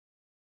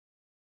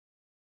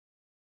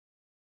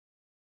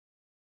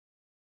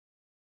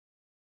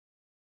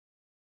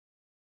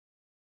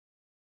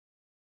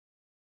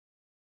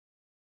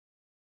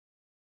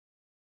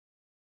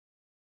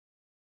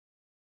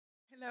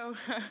Hello,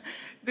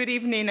 good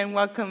evening and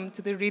welcome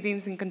to the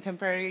Readings in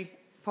Contemporary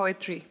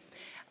Poetry.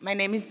 My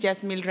name is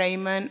Jasmine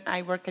Raymond.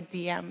 I work at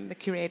the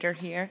curator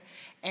here.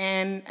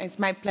 And it's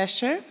my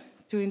pleasure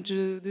to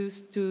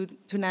introduce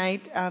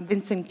tonight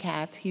Vincent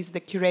Catt. He's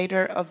the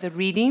curator of the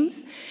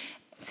Readings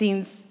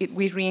since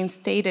we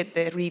reinstated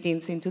the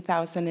Readings in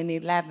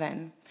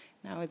 2011.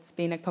 Now it's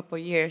been a couple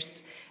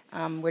years.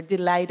 We're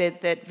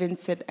delighted that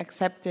Vincent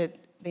accepted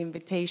the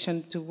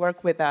invitation to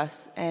work with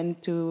us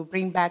and to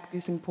bring back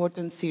this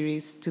important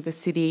series to the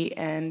city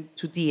and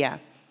to DIA.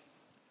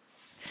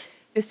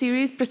 The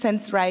series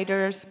presents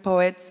writers,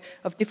 poets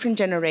of different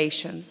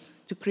generations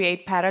to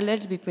create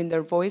parallels between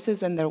their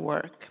voices and their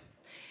work.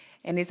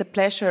 And it's a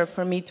pleasure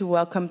for me to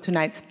welcome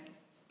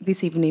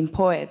this evening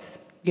poets,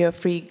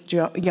 Geoffrey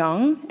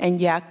Young and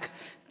Jack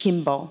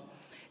Kimball.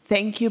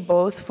 Thank you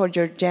both for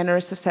your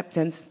generous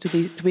acceptance to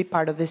be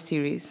part of this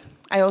series.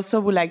 I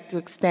also would like to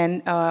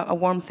extend a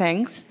warm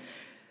thanks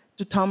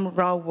to Tom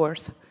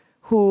Raworth,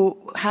 who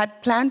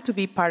had planned to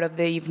be part of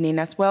the evening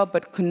as well,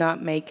 but could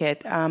not make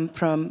it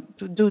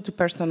due to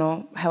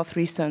personal health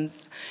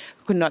reasons,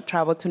 could not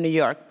travel to New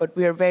York. But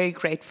we are very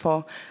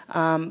grateful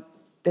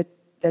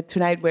that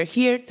tonight we're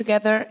here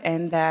together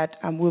and that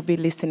we'll be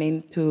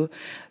listening to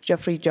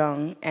Geoffrey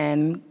Young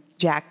and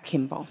Jack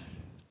Kimball.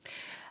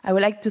 I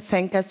would like to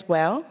thank as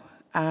well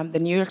the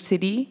New York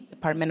City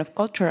Department of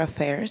Cultural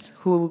Affairs,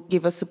 who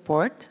give us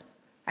support,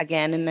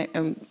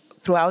 again,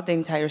 throughout the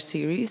entire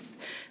series,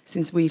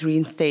 since we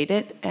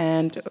reinstated,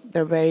 and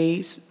they're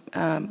very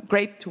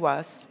great to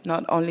us,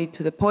 not only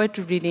to the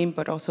poetry reading,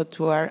 but also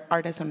to our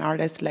Artists on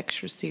Artists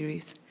lecture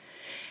series.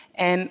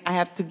 And I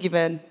have to give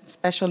a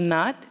special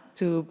nod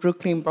to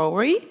Brooklyn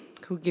Brewery,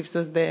 who gives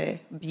us the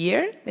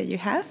beer that you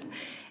have,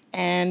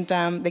 and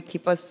they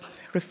keep us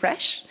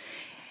refreshed.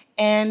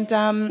 And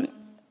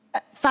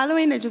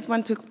following, I just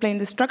want to explain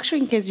the structure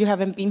in case you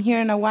haven't been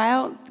here in a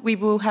while. We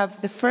will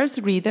have the first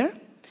reader,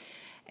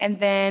 and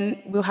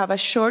then we'll have a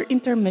short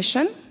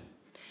intermission,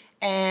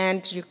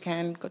 and you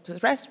can go to the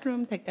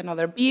restroom, take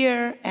another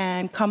beer,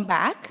 and come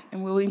back,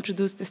 and we'll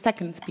introduce the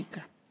second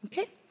speaker,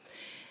 okay?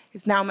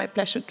 It's now my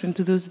pleasure to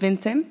introduce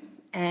Vincent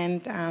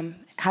and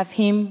have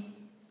him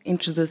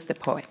introduce the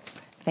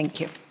poets. Thank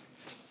you.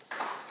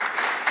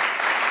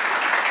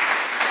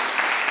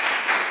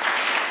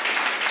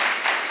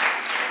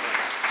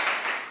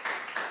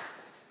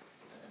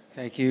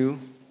 Thank you.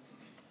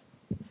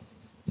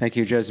 Thank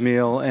you,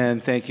 Jasmine,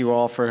 and thank you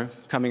all for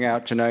coming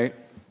out tonight.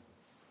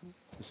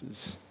 This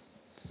is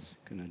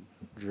going to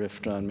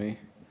drift on me.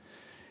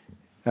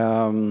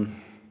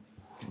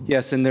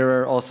 Yes, and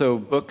there are also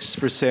books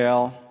for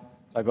sale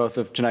by both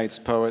of tonight's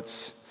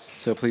poets,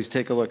 so please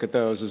take a look at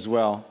those as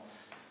well.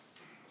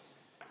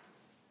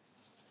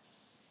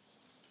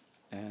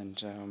 And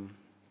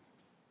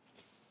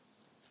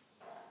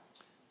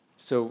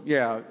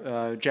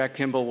Jack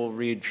Kimball will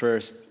read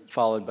first,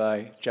 followed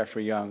by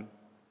Geoffrey Young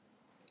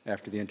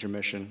after the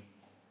intermission.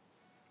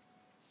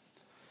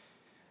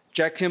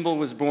 Jack Kimball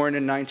was born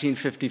in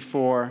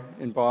 1954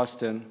 in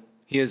Boston.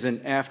 He is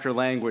an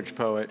after-language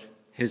poet,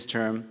 his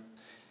term,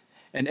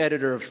 and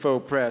editor of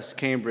Faux Press,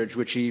 Cambridge,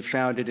 which he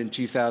founded in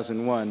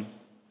 2001.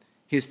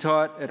 He has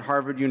taught at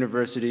Harvard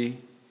University,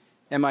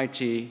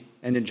 MIT,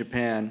 and in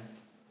Japan.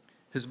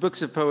 His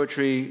books of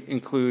poetry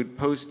include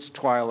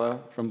Post-Twyla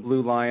from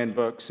Blue Lion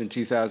Books in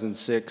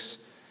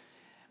 2006,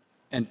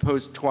 and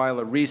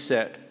Post-Twyla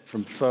Reset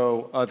from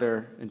Faux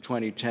Other in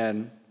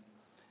 2010,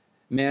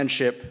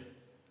 Manship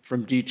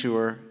from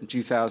Detour in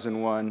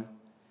 2001,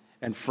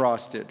 and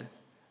Frosted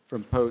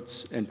from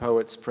Poets and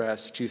Poets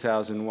Press,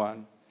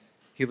 2001.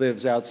 He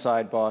lives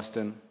outside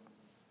Boston.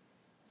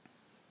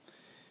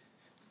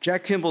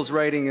 Jack Kimball's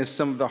writing is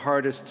some of the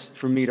hardest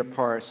for me to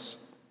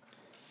parse,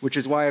 which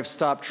is why I've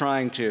stopped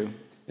trying to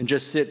and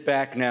just sit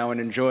back now and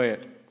enjoy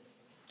it.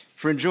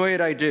 For enjoy it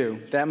I do,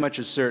 that much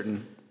is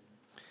certain.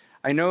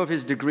 I know of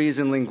his degrees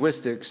in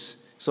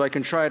linguistics, so I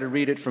can try to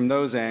read it from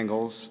those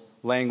angles,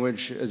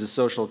 language as a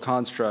social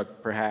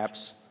construct,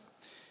 perhaps.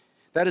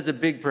 That is a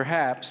big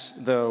perhaps,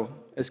 though,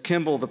 as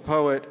Kimball, the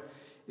poet,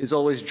 is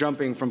always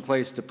jumping from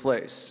place to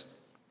place.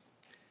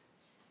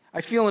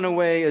 I feel in a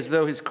way as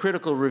though his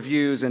critical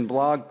reviews and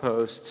blog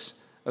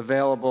posts,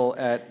 available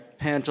at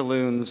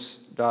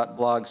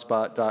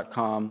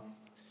pantaloons.blogspot.com,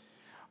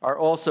 are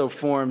also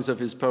forms of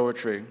his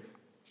poetry.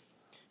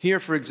 Here,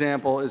 for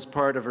example, is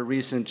part of a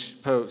recent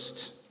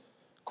post,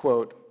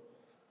 quote,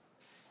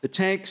 "The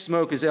tank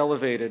smoke is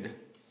elevated,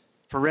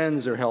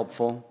 parens are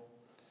helpful.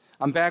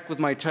 I'm back with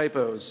my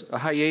typos, a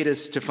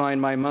hiatus to find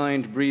my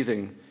mind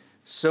breathing.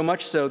 So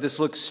much so this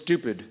looks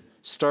stupid,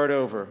 start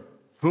over.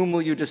 Whom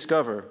will you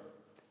discover?"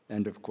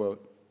 End of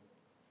quote.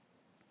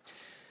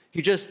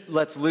 He just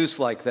lets loose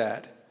like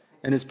that,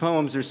 and his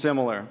poems are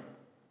similar,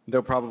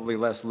 though probably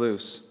less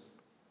loose.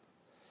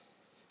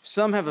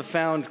 Some have a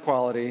found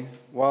quality,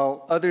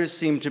 while others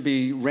seem to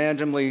be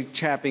randomly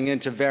tapping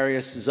into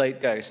various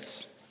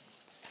zeitgeists.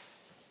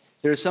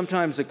 There is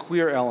sometimes a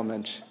queer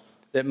element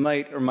that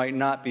might or might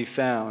not be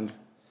found,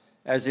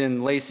 as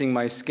in Lacing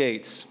My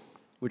Skates,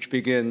 which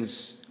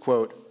begins,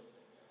 quote,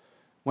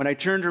 When I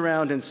turned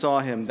around and saw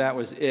him, that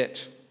was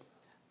it.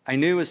 I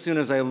knew as soon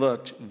as I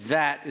looked,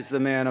 that is the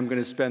man I'm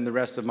going to spend the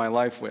rest of my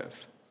life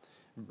with.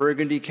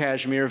 Burgundy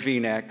cashmere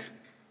v-neck,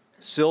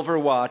 silver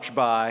watch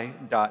by ...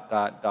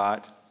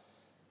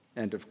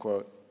 End of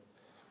quote.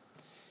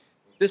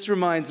 This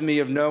reminds me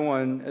of no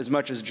one as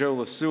much as Joe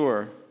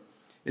Lesueur.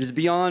 It is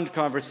beyond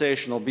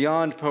conversational,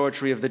 beyond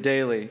poetry of the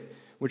daily,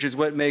 which is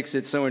what makes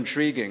it so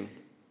intriguing.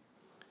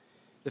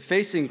 The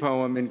facing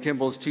poem in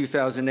Kimball's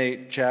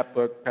 2008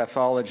 chapbook,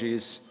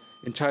 Pathologies,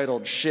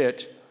 entitled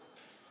Shit,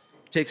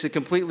 takes a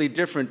completely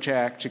different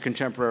tack to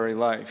contemporary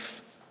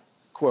life.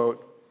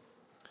 Quote,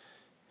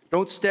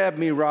 "Don't stab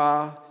me,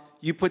 Ra.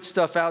 You put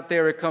stuff out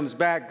there, it comes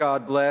back,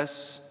 God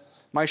bless.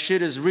 My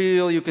shit is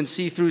real, you can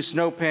see through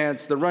snow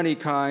pants, the runny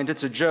kind,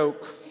 it's a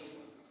joke."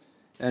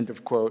 End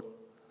of quote.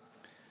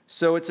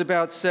 So it's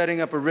about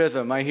setting up a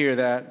rhythm, I hear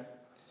that.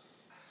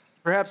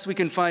 Perhaps we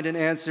can find an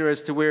answer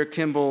as to where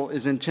Kimball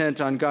is intent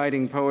on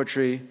guiding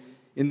poetry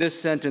in this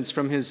sentence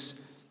from his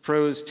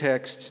prose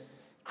text,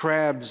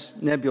 Crab's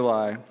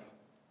Nebulae.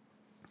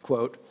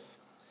 Quote,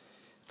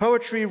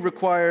 "Poetry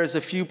requires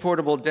a few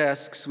portable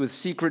desks with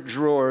secret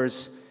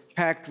drawers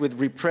packed with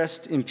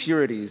repressed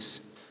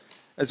impurities,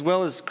 as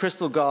well as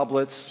crystal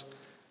goblets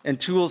and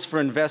tools for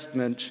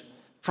investment,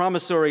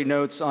 promissory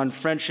notes on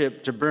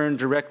friendship to burn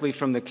directly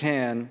from the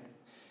can,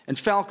 and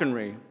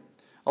falconry,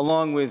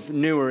 along with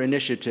newer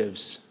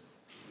initiatives."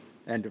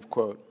 End of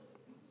quote.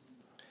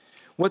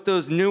 What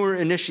those newer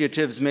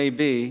initiatives may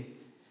be,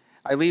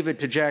 I leave it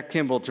to Jack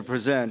Kimball to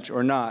present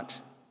or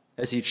not,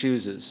 as he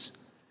chooses.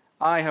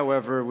 I,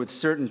 however, with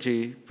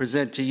certainty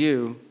present to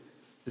you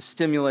the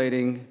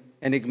stimulating,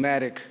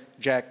 enigmatic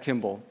Jack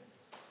Kimball.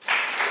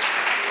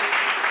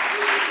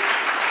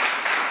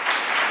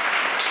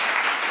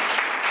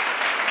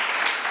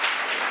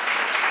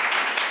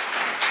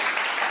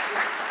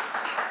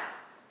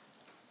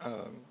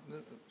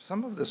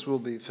 Some of this will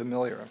be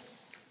familiar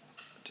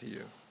to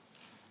you,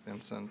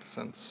 Vincent,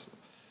 since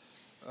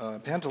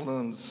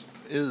Pantaloons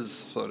is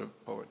sort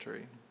of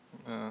poetry.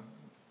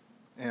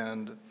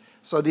 And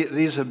so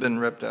these have been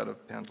ripped out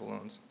of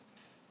Pantaloons,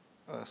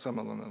 some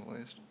of them at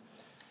least.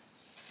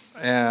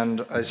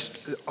 And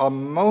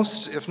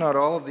most, if not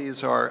all of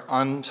these, are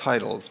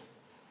untitled.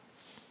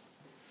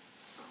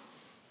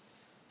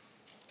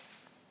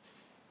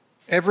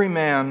 Every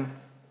man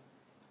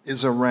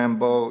is a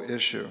Rimbaud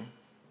issue.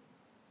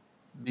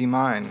 Be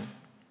mine,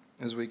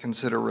 as we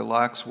consider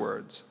relax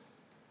words,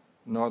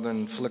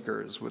 northern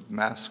flickers with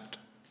masked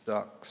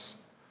ducks,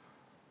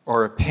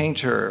 or a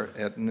painter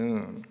at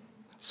noon,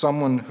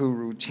 someone who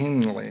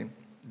routinely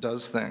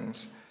does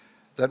things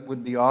that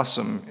would be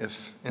awesome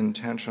if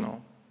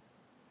intentional.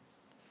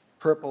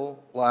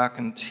 Purple, black,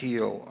 and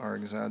teal are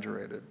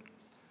exaggerated.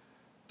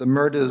 The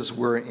murders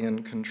we're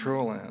in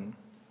control in,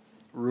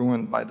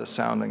 ruined by the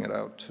sounding it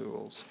out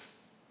tools.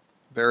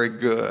 Very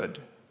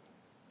good.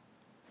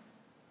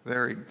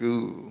 Very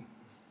goo.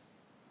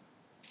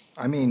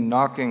 I mean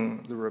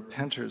knocking the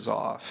repenters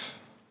off,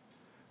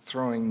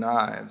 throwing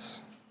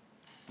knives,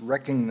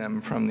 wrecking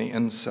them from the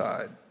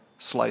inside,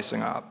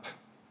 slicing up.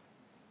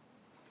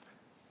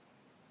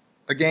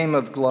 A game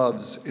of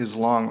gloves is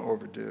long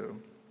overdue.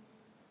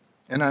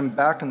 And I'm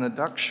back in the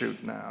duck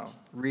chute now,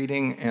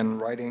 reading and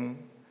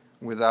writing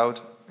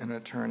without an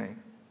attorney.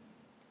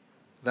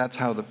 That's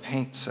how the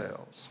paint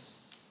sails.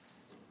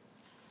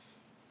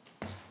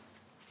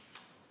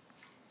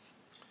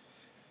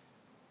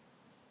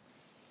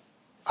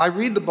 I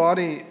read the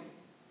body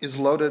is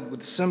loaded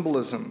with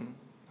symbolism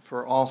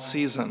for all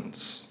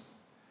seasons,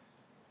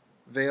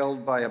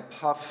 veiled by a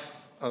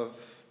puff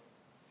of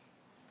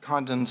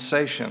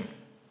condensation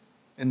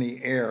in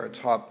the air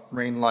atop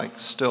rain-like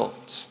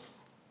stilts.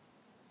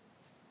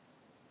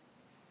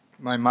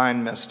 My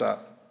mind messed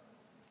up.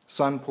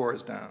 Sun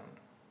pours down,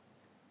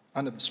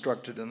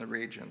 unobstructed in the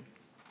region.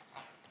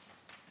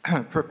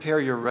 Prepare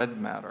your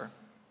red matter.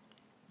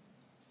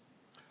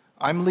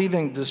 I'm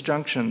leaving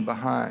disjunction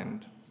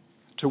behind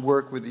to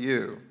work with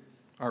you.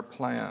 Our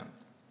plan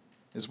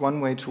is one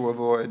way to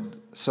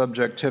avoid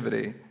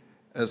subjectivity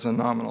as a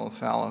nominal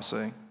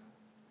fallacy.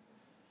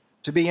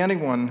 To be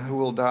anyone who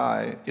will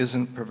die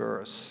isn't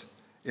perverse.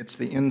 It's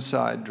the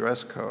inside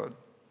dress code.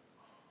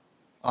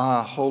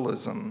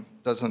 Holism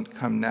doesn't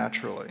come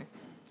naturally.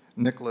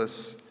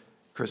 Nicholas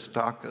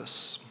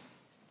Christakis.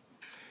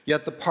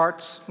 Yet the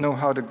parts know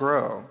how to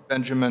grow.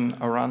 Benjamin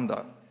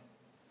Aranda.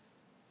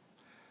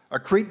 A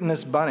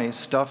cretinous bunny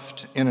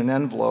stuffed in an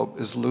envelope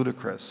is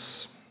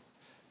ludicrous.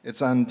 It's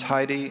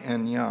untidy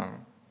and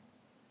young.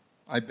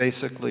 I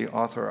basically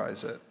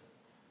authorize it.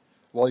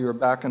 While your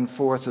back and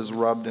forth is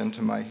rubbed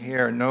into my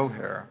hair, no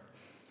hair.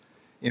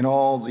 In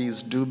all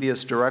these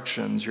dubious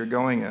directions you're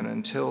going in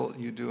until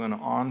you do an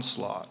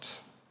onslaught.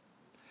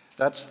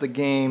 That's the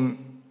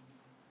game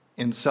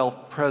in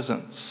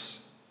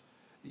self-presence.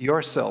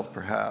 Yourself,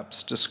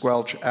 perhaps, to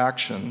squelch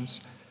actions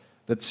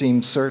that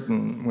seem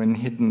certain when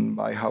hidden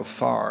by how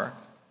far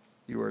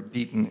you are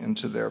beaten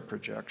into their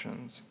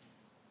projections.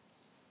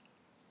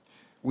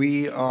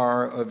 We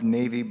are of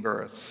Navy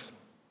birth,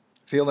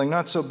 feeling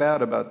not so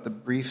bad about the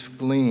brief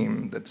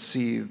gleam that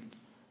seethed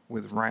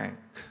with rank.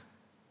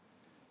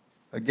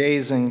 A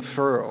gazing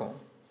furrow,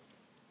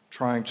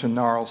 trying to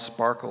gnarl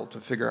sparkle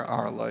to figure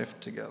our life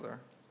together.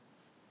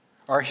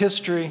 Our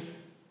history,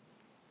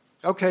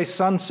 okay,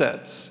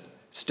 sunsets,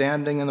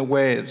 standing in the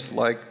waves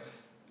like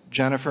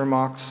Jennifer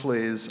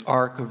Moxley's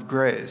Ark of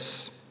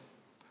Grace,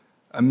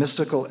 a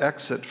mystical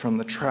exit from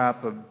the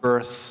trap of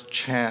birth,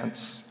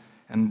 chance,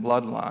 and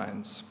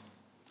bloodlines.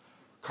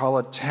 Call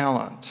it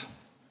talent,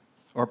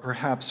 or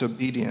perhaps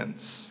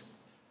obedience.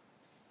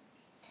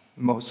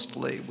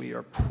 Mostly we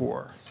are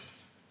poor.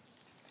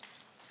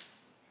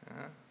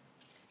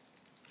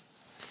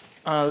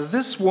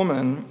 This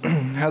woman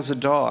has a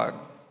dog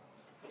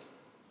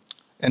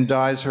and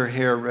dyes her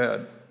hair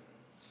red.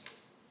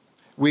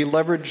 We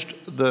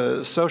leveraged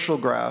the social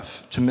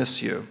graph to miss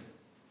you.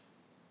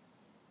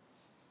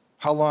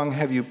 How long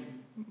have you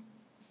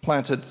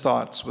planted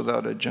thoughts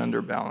without a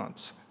gender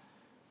balance?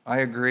 I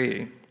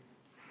agree.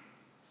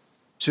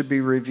 To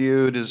be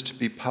reviewed is to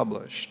be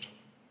published.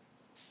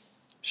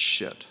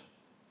 Shit.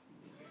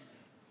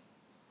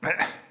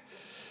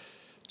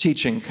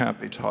 Teaching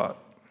can't be taught.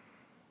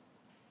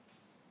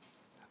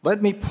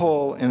 Let me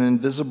pull an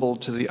invisible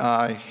to the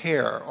eye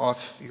hair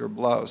off your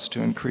blouse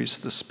to increase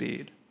the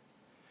speed.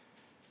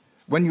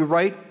 When you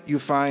write, you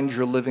find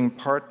your living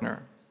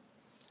partner.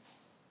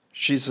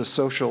 She's a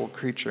social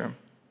creature,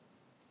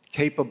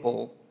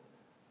 capable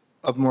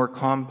of more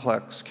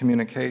complex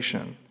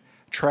communication,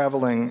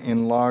 traveling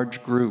in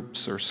large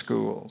groups or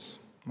schools.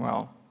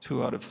 Well,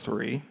 2 out of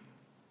 3.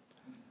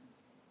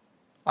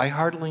 I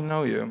hardly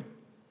know you,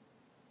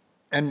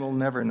 and will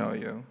never know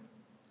you.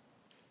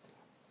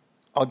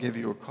 I'll give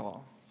you a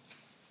call.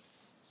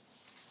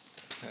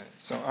 Okay,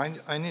 so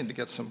I need to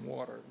get some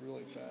water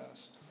really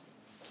fast.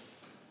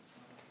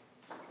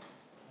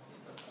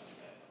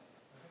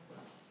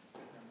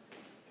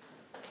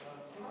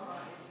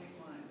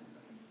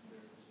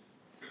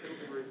 It'll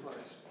be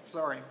replaced.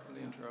 Sorry for the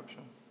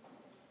interruption.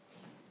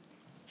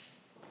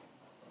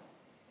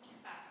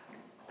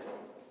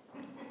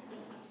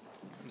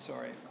 I'm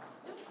sorry.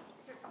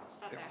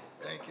 Yeah,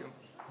 thank you.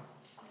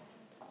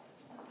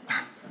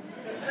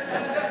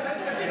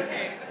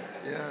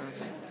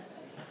 Yes.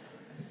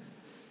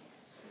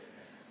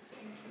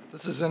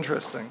 This is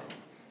interesting.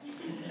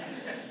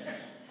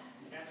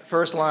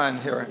 First line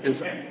here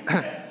is,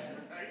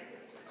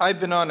 I've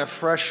been on a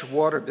fresh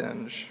water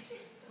binge.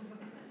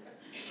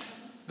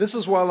 This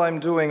is while I'm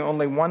doing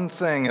only one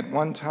thing at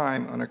one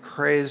time on a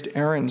crazed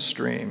errand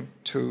stream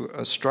to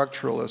a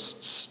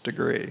structuralist's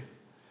degree.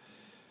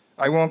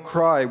 I won't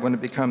cry when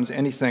it becomes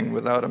anything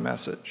without a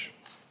message.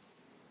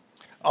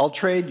 I'll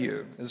trade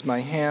you, as my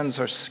hands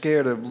are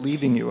scared of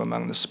leaving you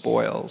among the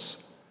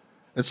spoils.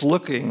 It's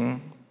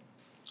looking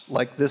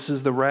like this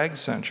is the rag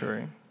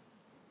century.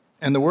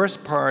 And the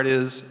worst part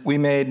is we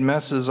made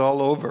messes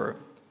all over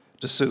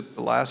to suit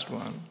the last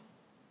one,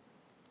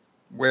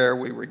 where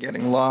we were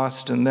getting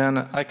lost, and then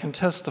I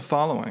contest the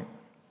following.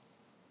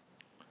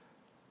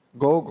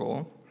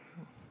 Gogol,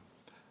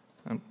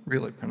 I'm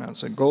really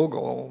pronouncing it,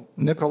 Gogol,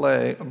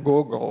 Nikolai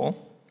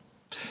Gogol,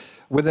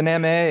 with an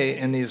MA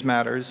in these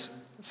matters,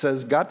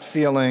 says gut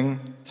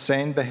feeling,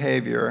 sane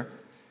behavior,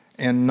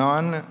 and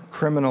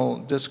non-criminal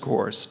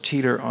discourse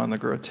teeter on the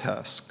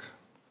grotesque.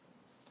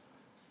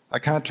 I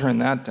can't turn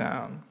that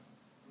down.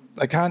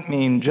 I can't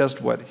mean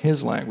just what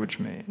his language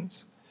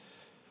means.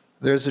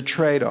 There's a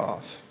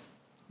trade-off,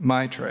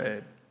 my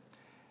trade.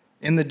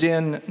 In the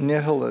din,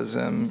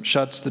 nihilism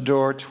shuts the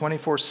door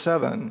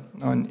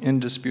 24/7 on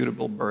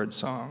indisputable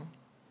birdsong.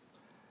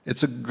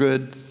 It's a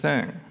good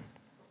thing.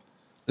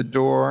 The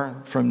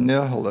door from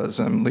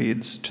nihilism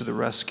leads to the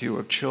rescue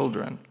of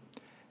children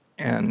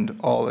and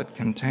all it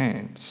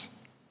contains,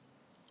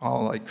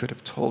 all I could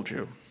have told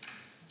you.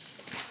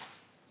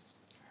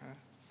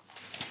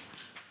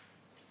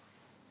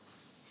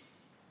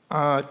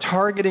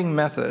 Targeting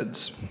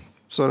methods,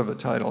 sort of a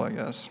title, I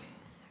guess.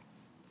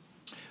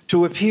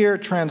 To appear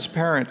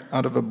transparent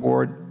out of a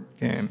board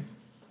game.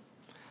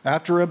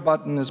 After a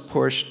button is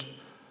pushed,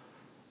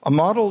 a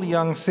model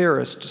young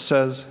theorist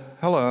says,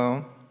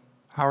 "Hello,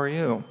 how are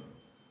you?"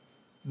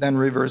 Then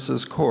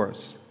reverses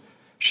course.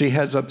 She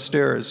heads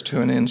upstairs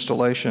to an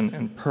installation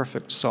in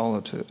perfect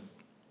solitude.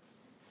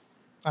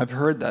 I've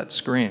heard that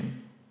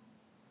scream.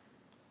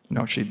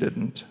 No, she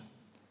didn't.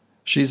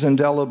 She's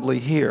indelibly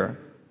here.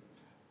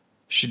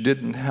 She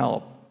didn't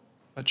help,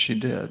 but she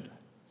did.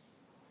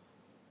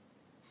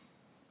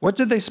 What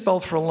did they spell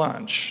for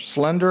lunch?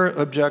 Slender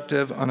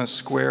objective on a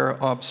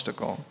square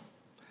obstacle.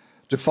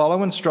 To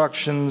follow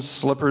instructions,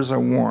 slippers are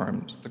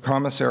warmed. The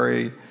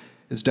commissary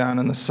is down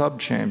in the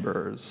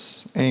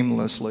subchambers,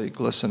 aimlessly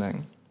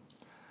glistening.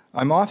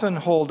 I'm often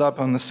holed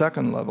up on the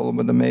second level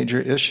with the major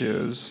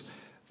issues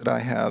that I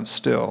have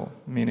still,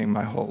 meaning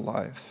my whole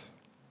life.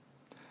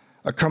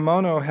 A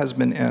kimono has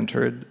been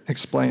entered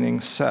explaining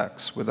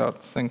sex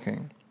without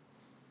thinking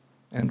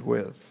and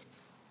with.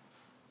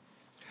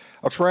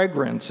 A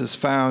fragrance is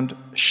found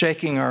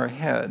shaking our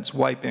heads,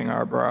 wiping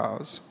our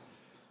brows.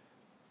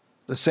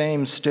 The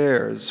same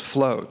stairs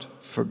float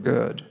for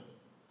good,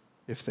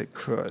 if they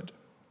could.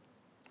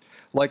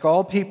 Like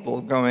all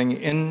people going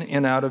in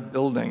and out of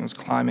buildings,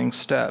 climbing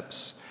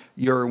steps,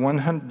 you're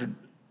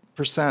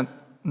 100%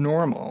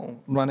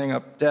 normal running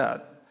up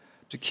debt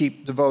to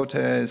keep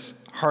devotees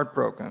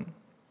heartbroken,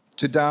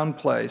 to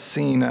downplay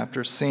scene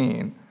after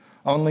scene,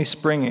 only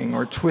springing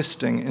or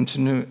twisting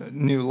into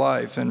new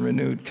life and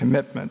renewed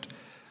commitment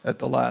at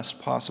the last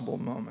possible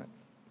moment.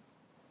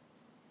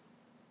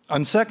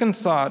 On second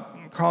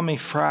thought, call me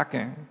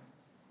fracking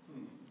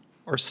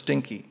or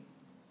stinky.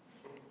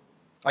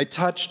 I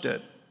touched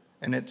it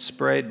and it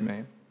sprayed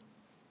me.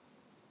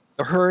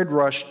 The herd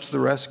rushed to the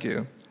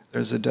rescue.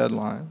 There's a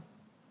deadline.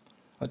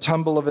 A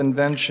tumble of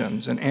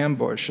inventions, an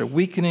ambush, a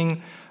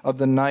weakening of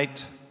the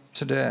night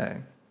today.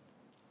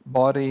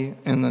 Body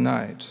in the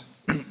night.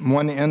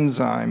 One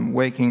enzyme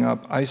waking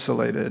up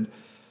isolated,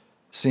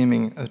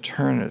 seeming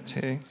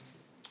eternity.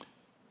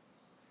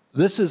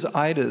 This is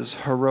Ida's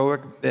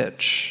heroic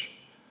bitch,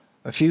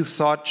 a few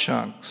thought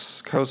chunks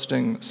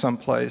coasting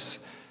someplace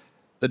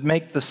that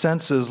make the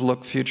senses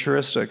look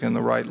futuristic in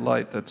the right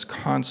light that's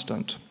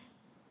constant.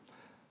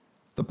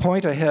 The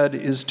point ahead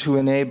is to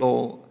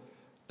enable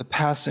the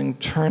passing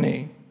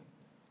tourney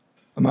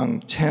among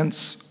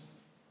tense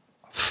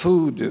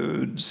foo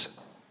dudes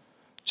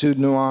to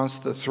nuance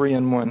the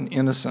 3-in-1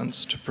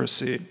 innocence to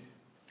proceed.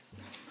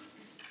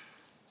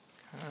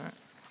 Okay.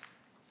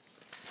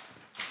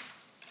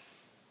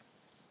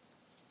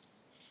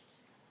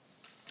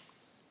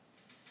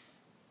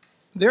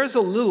 There's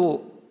a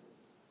little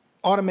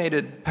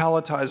automated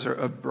palletizer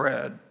of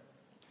bread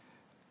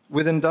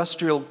with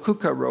industrial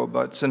KUKA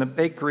robots in a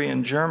bakery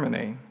in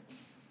Germany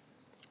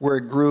where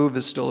groove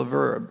is still a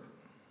verb.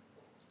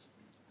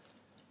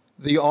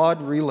 The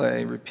odd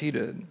relay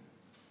repeated.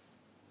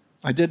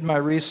 I did my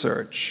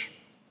research.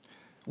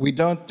 We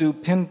don't do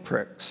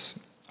pinpricks,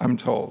 I'm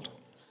told.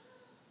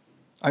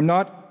 I'm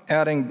not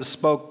adding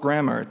bespoke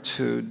grammar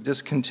to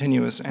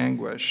discontinuous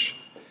anguish.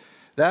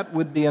 That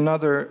would be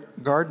another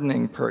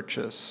gardening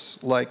purchase,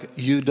 like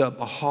Yuda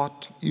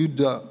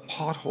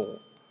Pothole,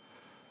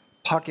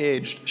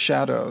 puck-aged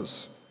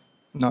shadows,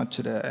 not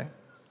today.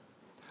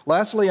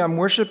 Lastly, I'm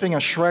worshiping a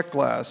Shrek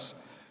glass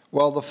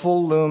while the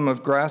full loom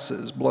of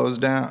grasses blows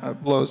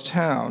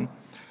town,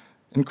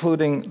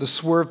 including the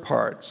swerve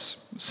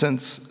parts,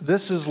 since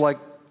this is like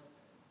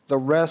the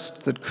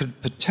rest that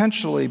could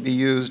potentially be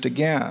used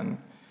again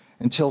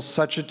until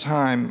such a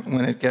time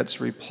when it gets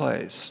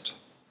replaced.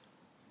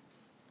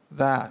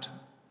 That,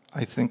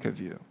 I think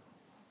of you.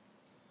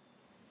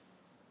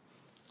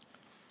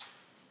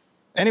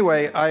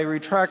 Anyway, I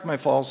retract my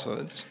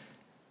falsehoods,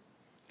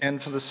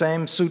 and for the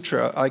same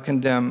sutra, I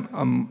condemn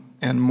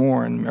and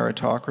mourn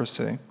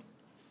meritocracy.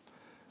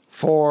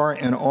 For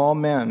and all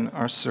men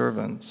are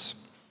servants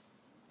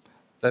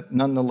that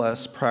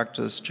nonetheless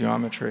practice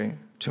geometry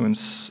to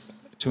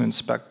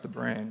inspect the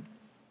brain.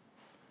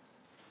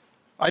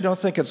 I don't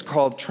think it's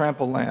called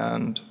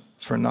Trampoland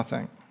for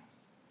nothing.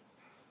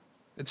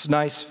 It's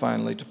nice,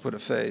 finally, to put a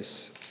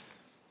face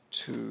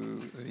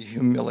to the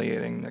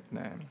humiliating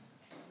nickname.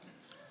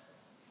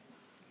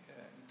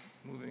 Okay,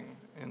 moving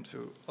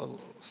into a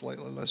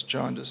slightly less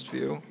jaundiced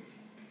view.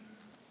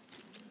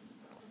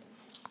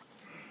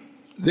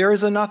 There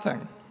is a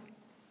nothing,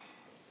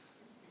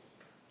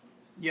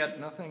 yet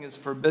nothing is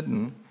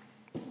forbidden,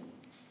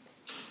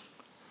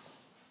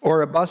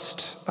 or a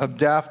bust of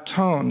daft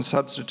tone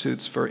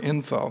substitutes for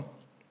info.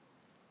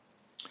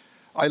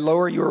 I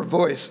lower your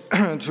voice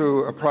to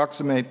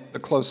approximate the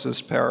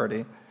closest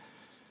parody.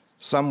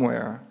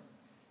 Somewhere,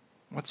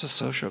 what's a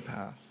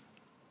sociopath?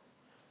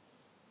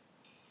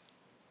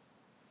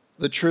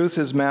 The truth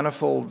is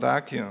manifold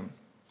vacuum,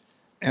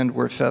 and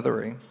we're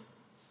feathery.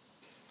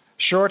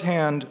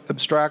 Shorthand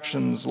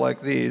abstractions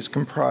like these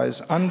comprise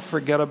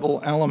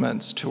unforgettable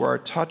elements to our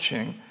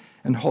touching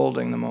and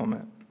holding the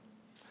moment,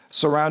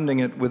 surrounding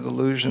it with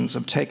illusions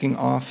of taking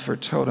off for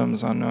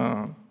totems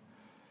unknown,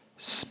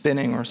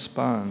 spinning or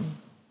spun,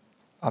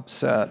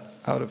 upset,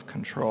 out of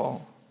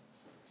control.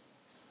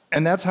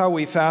 And that's how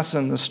we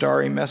fasten the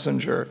starry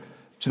messenger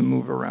to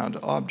move around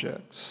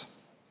objects.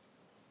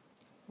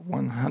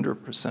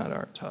 100%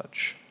 our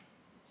touch.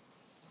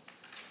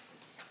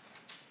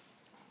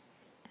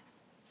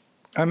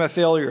 I'm a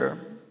failure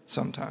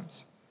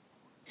sometimes.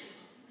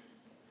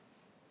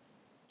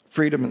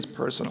 Freedom is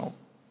personal.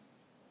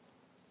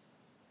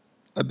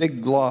 A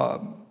big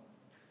glob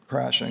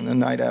crashing the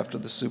night after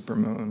the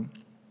supermoon.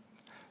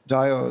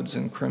 Diodes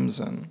in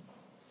crimson.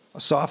 A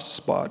soft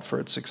spot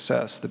for its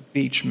success. The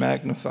beach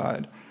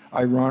magnified,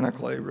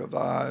 ironically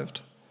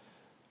revived.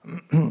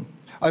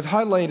 I've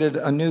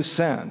highlighted a new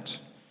scent,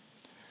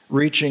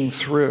 reaching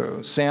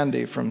through,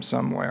 sandy from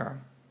somewhere,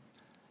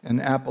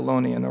 and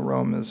Apollonian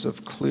aromas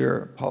of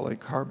clear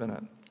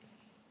polycarbonate.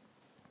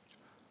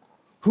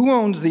 Who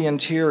owns the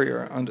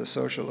interior under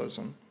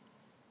socialism?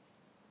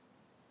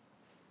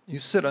 You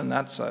sit on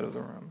that side of the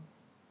room.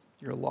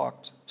 You're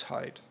locked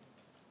tight.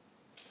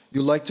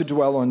 You like to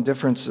dwell on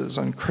differences,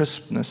 on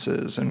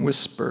crispnesses and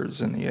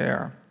whispers in the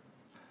air.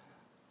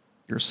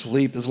 Your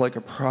sleep is like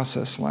a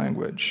process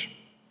language.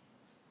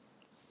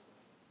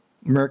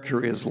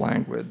 Mercury is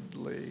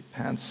languidly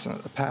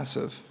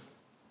passive,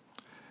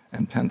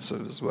 and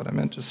pensive is what I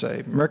meant to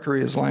say. Mercury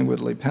is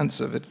languidly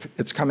pensive.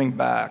 It's coming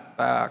back.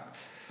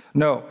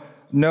 No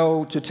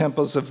to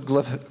tempos of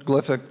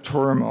glyphic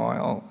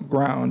turmoil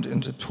ground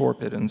into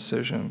torpid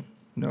incision.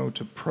 No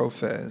to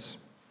prophase.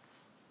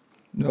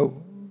 No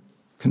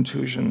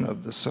contusion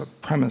of the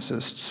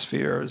supremacist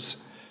spheres.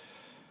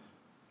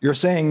 You're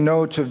saying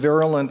no to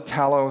virulent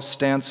callow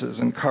stances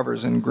and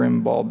covers in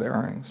grim ball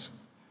bearings.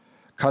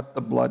 Cut the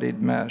bloodied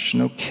mesh.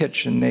 No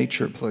kitsch in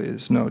nature,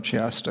 please. No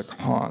chiastic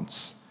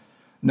haunts.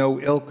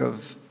 No ilk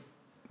of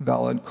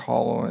valid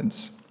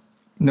colloids.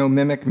 No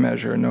mimic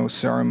measure, no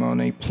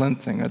ceremony,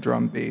 plinthing a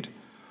drum beat.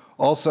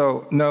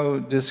 Also,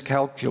 no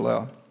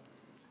dyscalculia.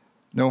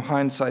 No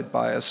hindsight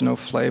bias, no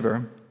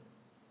flavor.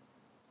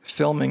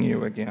 Filming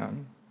you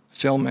again.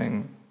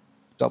 Filming,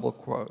 double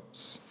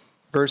quotes.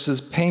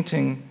 Versus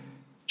painting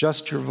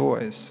just your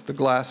voice, the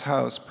glass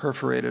house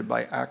perforated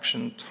by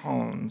action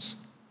tones.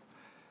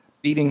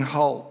 Beating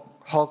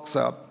hulks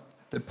up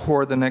that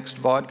pour the next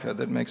vodka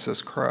that makes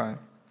us cry.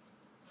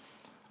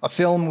 A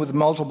film with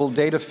multiple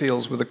data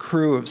fields with a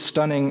crew of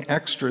stunning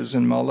extras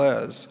in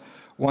malaise,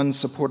 one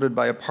supported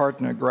by a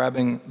partner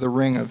grabbing the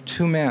ring of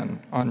two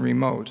men on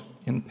remote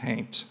in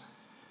paint.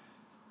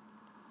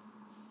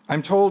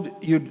 I'm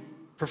told you'd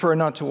prefer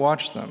not to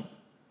watch them.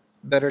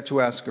 Better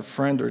to ask a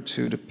friend or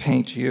two to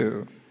paint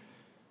you,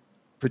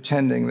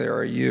 pretending they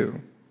are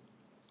you,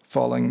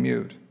 falling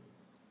mute,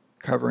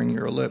 covering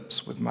your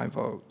lips with my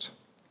vote.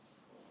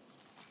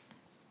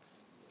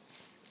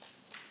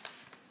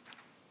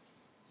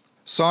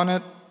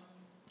 Sonnet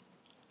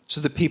to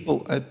the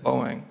people at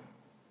Boeing.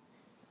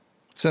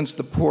 Since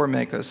the poor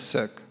make us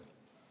sick,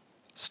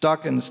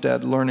 stuck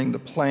instead learning the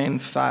plain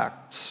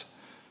facts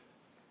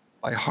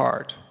by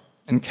heart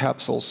in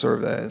capsule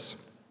surveys.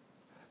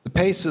 The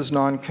pace is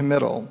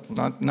non-committal,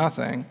 not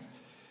nothing,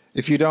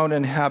 if you don't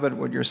inhabit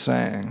what you're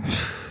saying.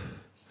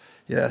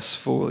 Yes,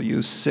 fool,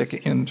 you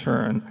sick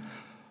intern,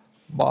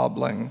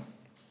 bobbling,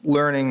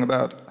 learning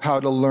about how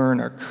to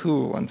learn are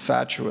cool and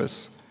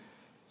fatuous,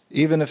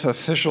 even if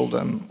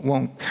officialdom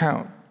won't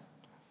count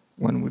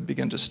when we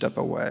begin to step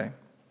away.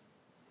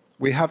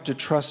 We have to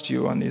trust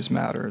you on these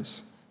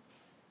matters,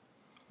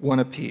 one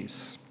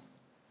apiece.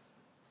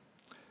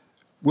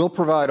 We'll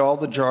provide all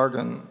the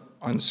jargon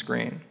on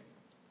screen.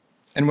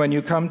 And when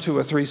you come to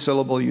a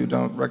three-syllable you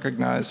don't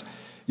recognize,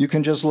 you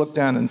can just look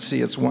down and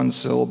see it's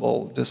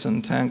one-syllable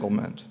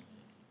disentanglement.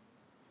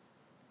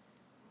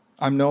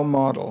 I'm no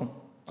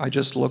model, I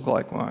just look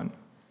like one.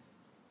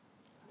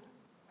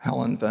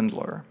 Helen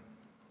Vendler.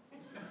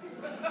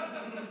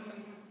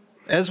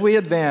 As we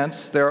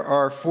advance, there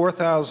are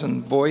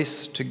 4,000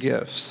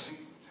 voice-to-gifs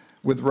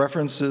with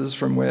references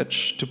from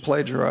which to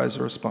plagiarize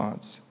a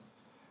response,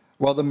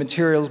 while the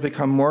materials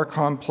become more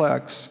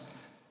complex,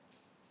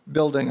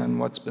 building on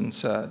what's been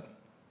said,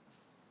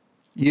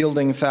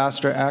 yielding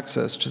faster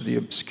access to the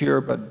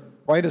obscure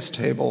but brightest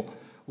table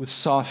with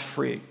soft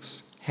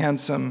freaks,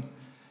 handsome,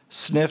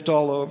 sniffed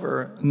all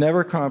over,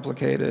 never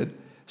complicated,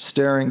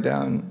 staring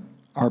down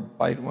our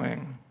bite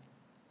wing.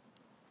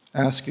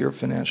 Ask your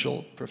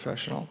financial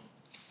professional.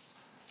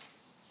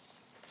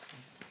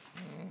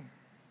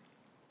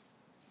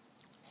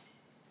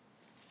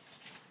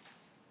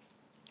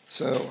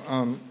 So,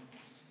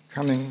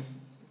 coming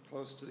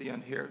close to the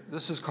end here,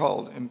 this is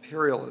called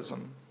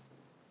imperialism.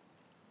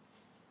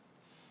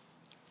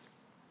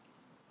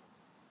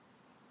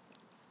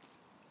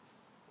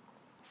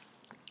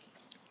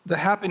 The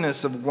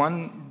happiness of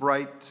one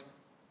bright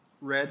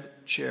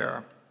red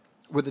chair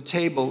with a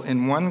table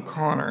in one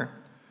corner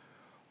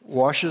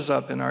washes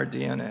up in our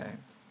DNA.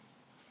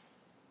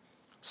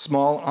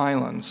 Small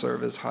islands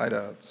serve as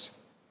hideouts.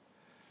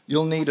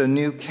 You'll need a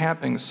new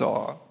camping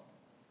saw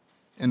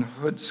and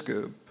hood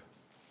scoop,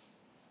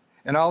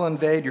 and I'll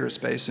invade your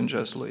space and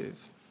just leave.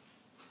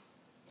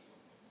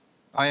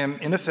 I am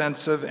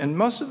inoffensive, and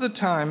most of the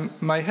time,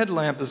 my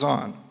headlamp is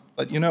on.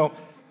 But you know,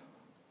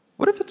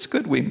 what if it's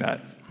good we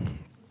met?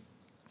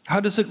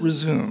 How does it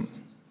resume?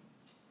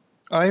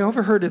 I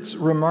overheard it's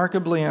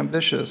remarkably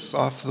ambitious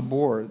off the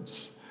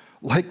boards,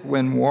 like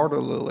when water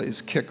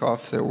lilies kick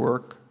off their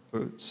work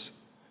boots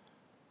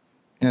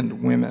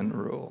and women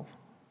rule.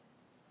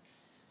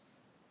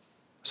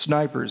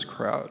 Snipers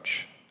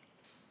crouch.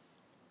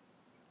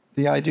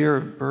 The idea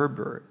of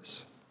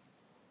Burberrys.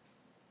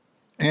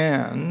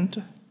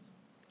 And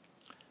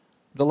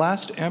the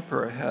last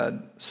emperor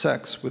had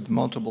sex with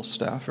multiple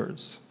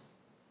staffers.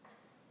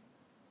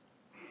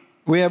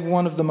 We have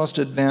one of the most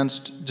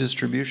advanced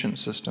distribution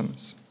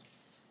systems.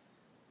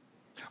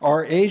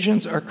 Our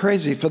agents are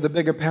crazy for the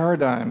bigger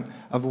paradigm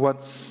of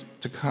what's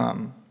to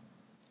come.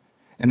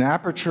 An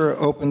aperture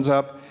opens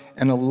up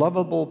and a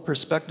lovable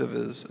perspective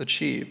is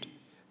achieved.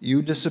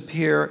 You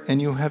disappear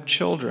and you have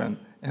children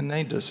and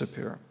they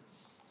disappear.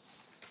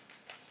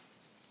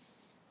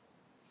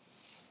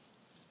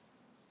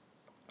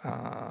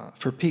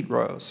 For Pete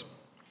Rose.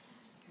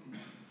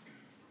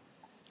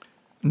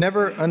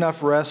 Never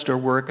enough rest or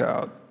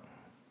workout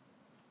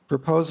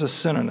Propose a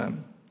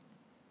synonym.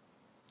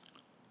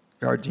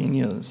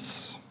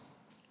 Gardenias.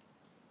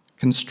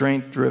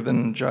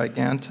 Constraint-driven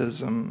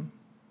gigantism.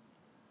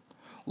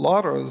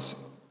 Lauros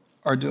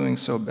are doing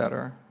so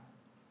better.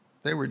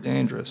 They were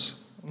dangerous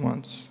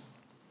once.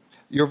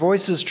 Your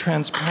voice is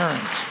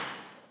transparent.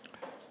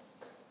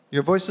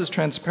 Your voice is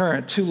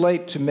transparent, too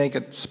late to make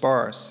it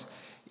sparse.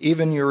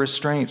 Even your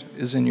restraint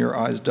is in your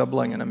eyes,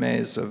 doubling in a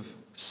maze of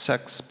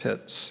sex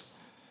pits.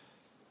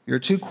 You're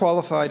too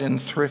qualified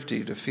and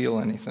thrifty to feel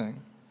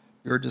anything.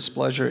 Your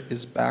displeasure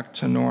is back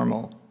to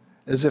normal,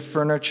 as if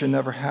furniture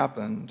never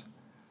happened,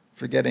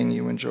 forgetting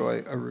you enjoy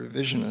a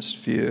revisionist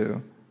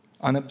view,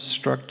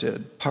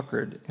 unobstructed,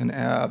 puckered in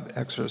ab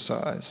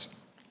exercise.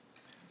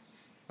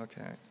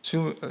 Okay,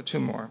 two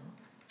more.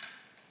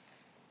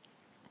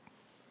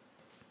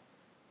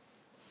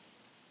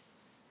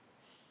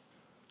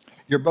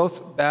 You're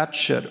both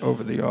batshit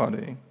over the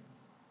Audi.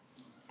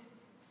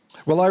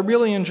 Well, I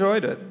really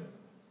enjoyed it.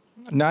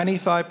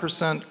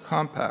 95%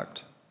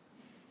 compact.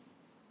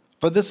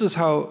 For this is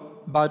how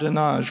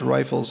badinage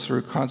rifles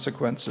through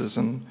consequences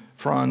and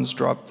fronds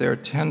drop their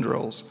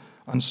tendrils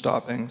on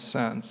stopping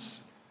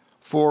sense.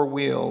 4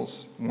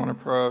 wheels, one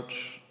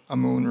approach, a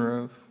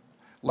moonroof,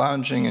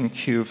 lounging in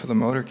queue for the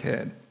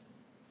motorcade.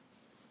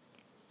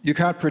 You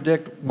can't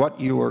predict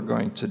what you are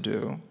going to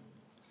do,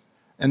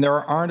 and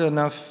there aren't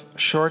enough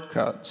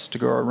shortcuts to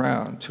go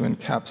around to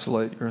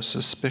encapsulate your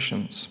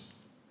suspicions.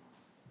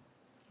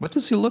 What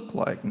does he look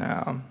like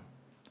now?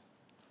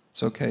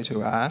 It's okay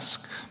to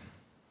ask.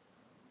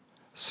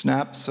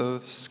 Snaps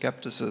of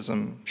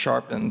skepticism,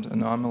 sharpened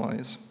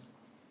anomalies.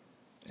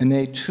 An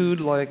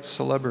etude-like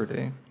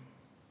celebrity.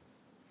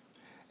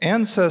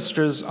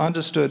 Ancestors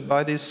understood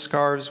by these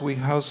scarves we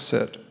house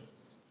sit,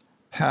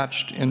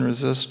 patched in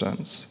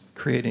resistance,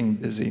 creating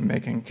busy,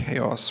 making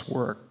chaos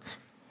work,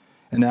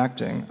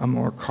 enacting a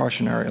more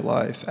cautionary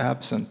life,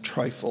 absent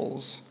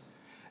trifles,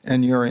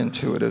 and your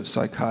intuitive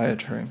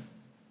psychiatry.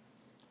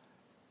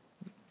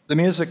 The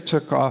music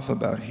took off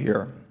about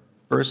here.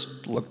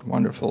 First looked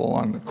wonderful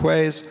along the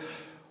quays,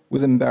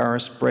 with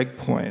embarrassed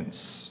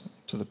breakpoints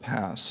to the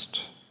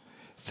past,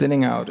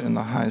 thinning out in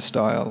the high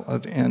style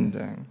of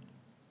ending.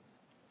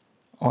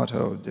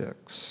 Auto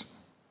dicks.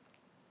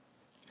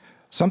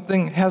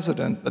 Something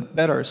hesitant but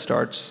better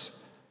starts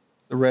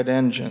the red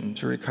engine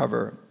to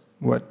recover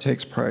what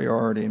takes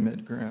priority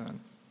mid-ground.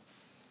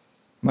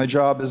 My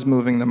job is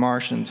moving the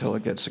Martian until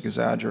it gets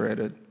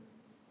exaggerated.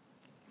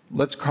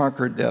 Let's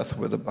conquer death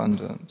with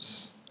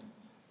abundance.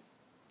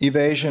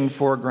 Evasion,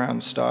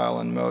 foreground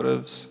style and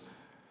motives.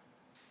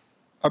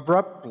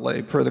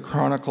 Abruptly, per the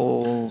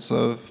chronicles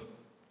of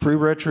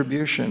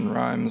pre-retribution,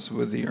 rhymes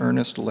with the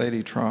earnest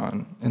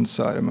ladytron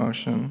inside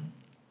emotion.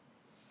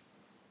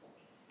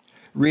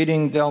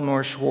 Reading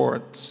Delmore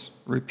Schwartz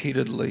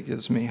repeatedly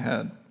gives me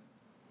head.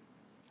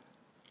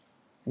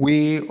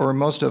 We, or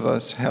most of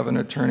us, have an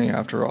attorney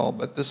after all,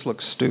 but this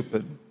looks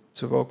stupid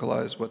to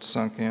vocalize what's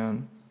sunk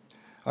in.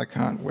 I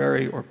can't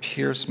worry or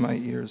pierce my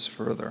ears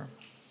further.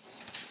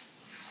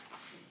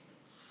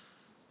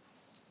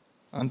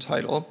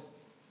 Untitled,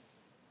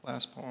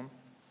 last poem.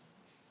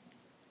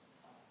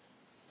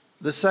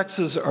 The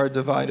sexes are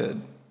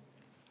divided,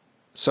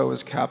 so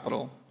is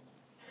capital.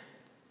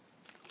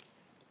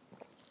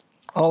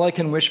 All I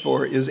can wish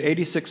for is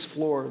 86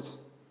 floors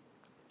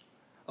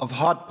of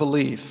hot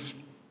belief.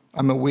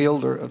 I'm a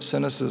wielder of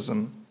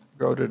cynicism,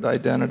 goaded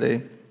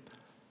identity.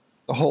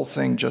 The whole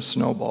thing just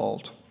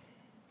snowballed.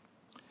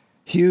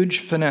 Huge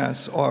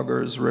finesse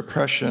augurs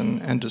repression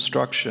and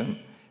destruction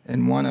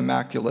in one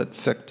immaculate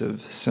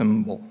fictive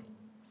symbol.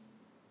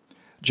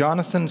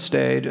 Jonathan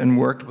stayed and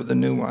worked with the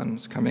new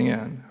ones coming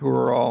in, who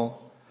were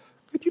all,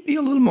 "Could you be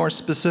a little more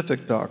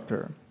specific,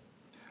 doctor?"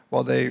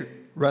 while they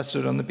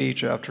rested on the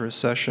beach after a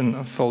session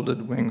of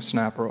folded wing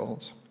snap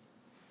rolls.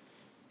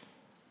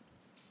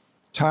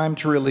 Time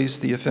to release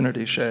the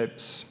affinity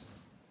shapes.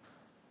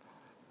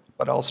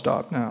 But I'll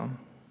stop now.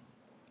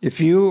 If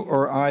you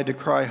or I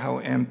decry how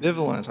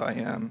ambivalent I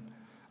am,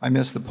 I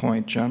miss the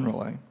point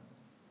generally.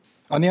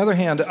 On the other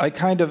hand, I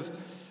kind of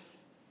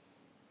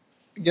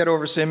get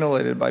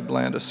overstimulated by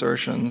bland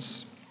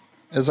assertions,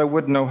 as I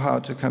wouldn't know how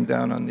to come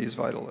down on these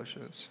vital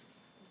issues.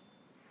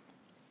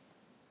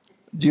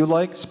 Do you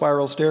like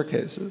spiral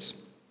staircases?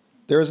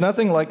 There is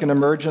nothing like an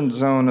emergent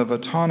zone of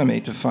autonomy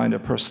to find a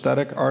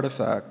prosthetic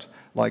artifact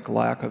like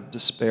lack of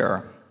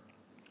despair.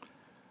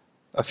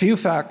 A few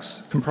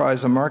facts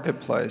comprise a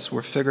marketplace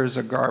where figures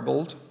are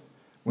garbled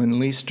when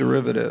least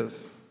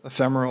derivative,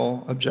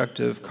 ephemeral,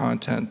 objective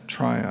content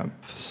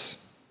triumphs.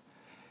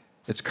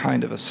 It's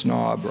kind of a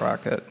snob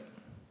racket.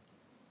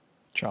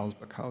 Charles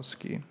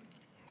Bukowski.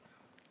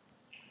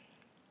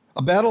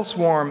 A battle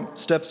swarm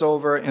steps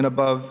over and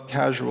above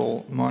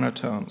casual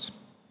monotones.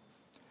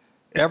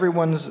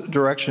 Everyone's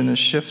direction is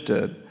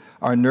shifted.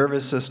 Our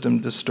nervous system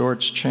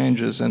distorts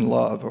changes in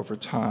love over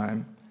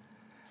time.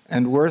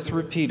 And worth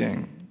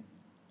repeating,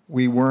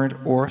 we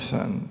weren't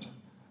orphaned.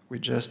 We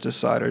just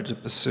decided to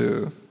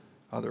pursue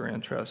other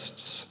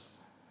interests.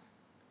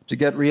 To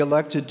get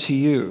reelected to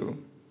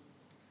you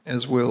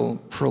as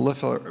will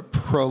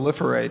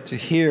proliferate to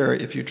hear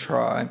if you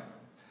try,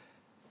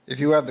 if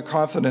you have the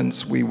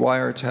confidence we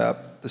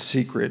wiretap the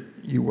secret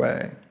you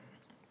weigh.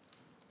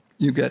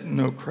 You get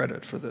no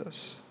credit for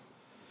this.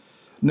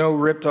 No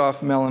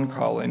ripped-off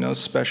melancholy, no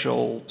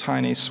special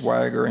tiny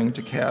swaggering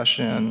to cash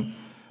in.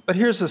 But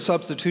here's a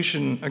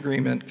substitution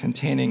agreement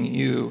containing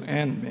you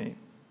and me.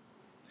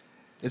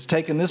 It's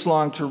taken this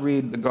long to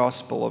read the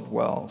Gospel of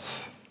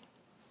Wealth.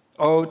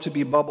 Oh, to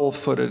be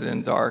bubble-footed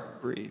in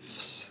dark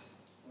briefs.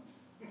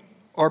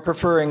 Or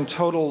preferring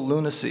total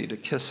lunacy to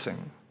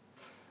kissing.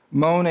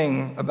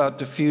 Moaning about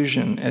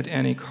diffusion at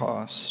any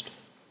cost.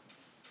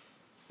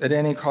 At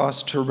any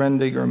cost to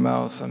render your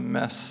mouth a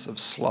mess of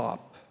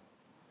slop.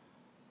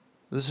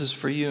 This is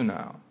for you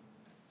now.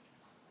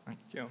 Thank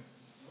you.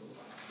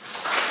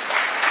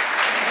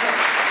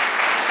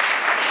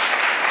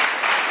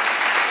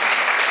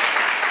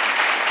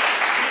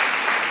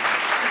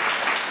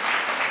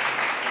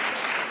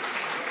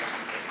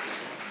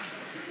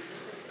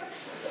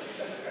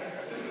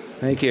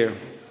 Thank you.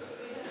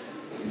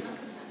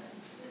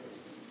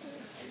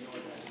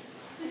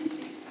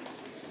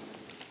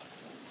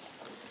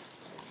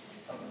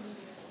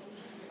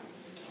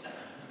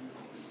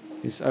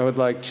 Yes, I would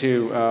like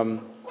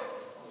to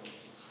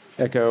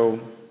echo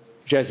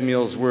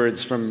Jasmil's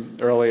words from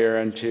earlier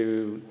and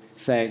to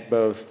thank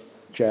both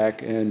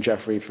Jack and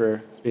Geoffrey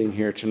for being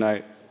here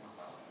tonight.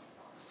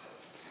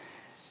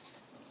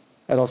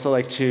 I'd also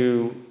like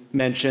to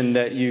mention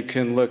that you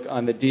can look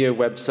on the DIA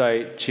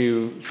website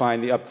to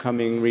find the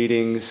upcoming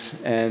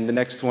readings, and the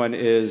next one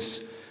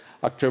is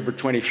October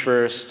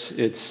 21st.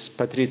 It's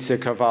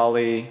Patrizia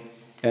Cavalli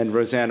and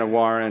Rosanna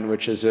Warren,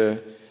 which is a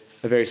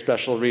very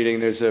special reading.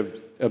 There's a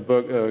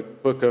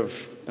book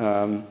of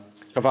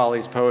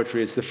Cavalli's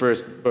poetry. It's the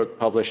first book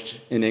published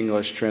in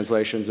English,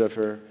 translations of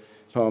her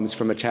poems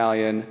from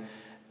Italian.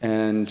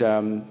 And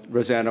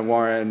Rosanna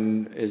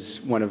Warren is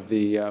one of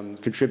the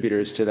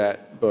contributors to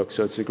that book,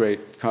 so it's a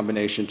great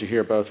combination to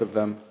hear both of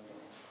them.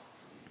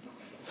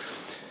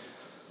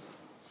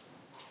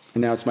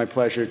 And now it's my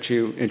pleasure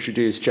to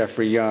introduce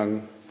Geoffrey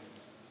Young.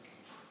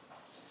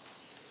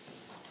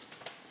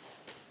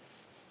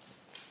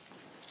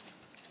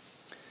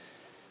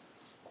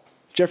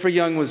 Geoffrey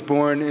Young was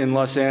born in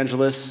Los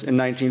Angeles in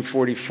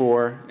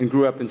 1944 and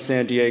grew up in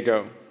San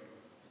Diego.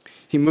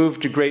 He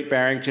moved to Great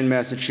Barrington,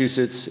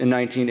 Massachusetts in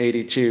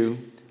 1982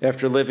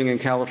 after living in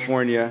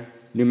California,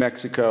 New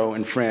Mexico,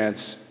 and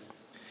France.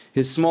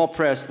 His small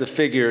press, The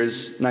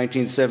Figures,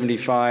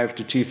 1975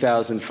 to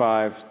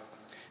 2005,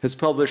 has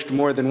published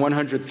more than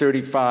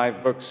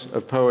 135 books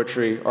of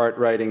poetry, art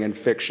writing, and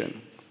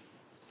fiction.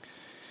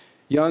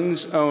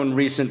 Young's own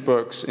recent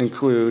books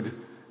include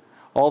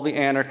All the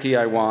Anarchy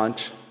I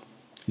Want,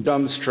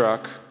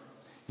 Dumbstruck,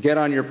 Get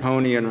on Your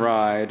Pony and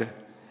Ride,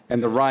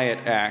 and The Riot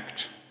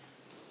Act.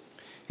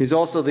 He's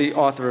also the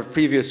author of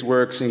previous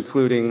works,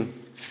 including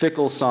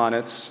Fickle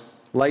Sonnets,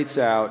 Lights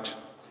Out,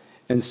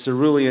 and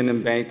Cerulean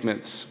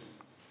Embankments.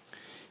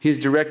 He's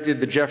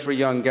directed the Geoffrey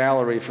Young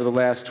Gallery for the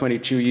last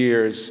 22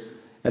 years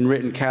and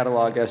written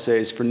catalog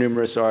essays for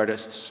numerous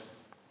artists.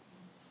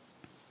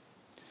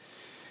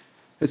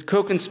 As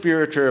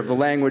co-conspirator of the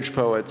language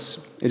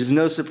poets, it is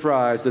no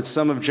surprise that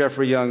some of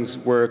Geoffrey Young's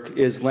work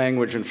is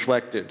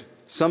language-inflected.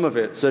 Some of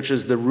it, such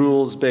as the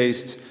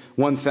rules-based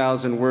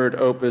 1,000-word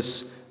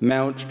opus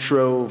Mount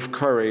Trove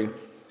Curry,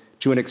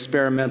 to an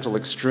experimental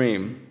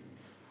extreme.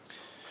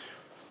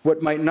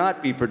 What might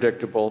not be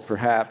predictable,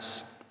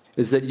 perhaps,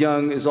 is that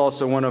Young is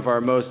also one of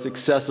our most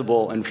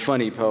accessible and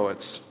funny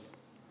poets.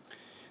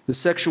 The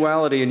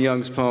sexuality in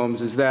Young's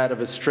poems is that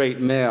of a straight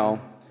male,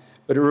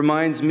 but it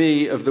reminds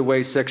me of the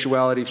way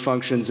sexuality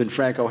functions in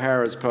Frank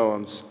O'Hara's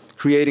poems,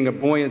 creating a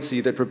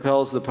buoyancy that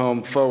propels the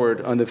poem forward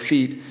on the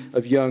feet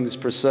of Young's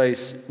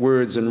precise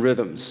words and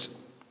rhythms.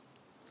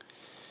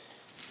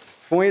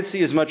 Buoyancy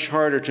is much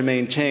harder to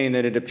maintain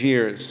than it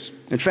appears.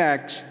 In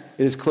fact,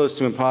 it is close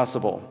to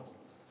impossible.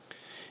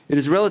 It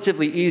is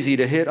relatively easy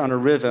to hit on a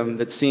rhythm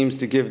that seems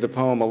to give the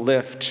poem a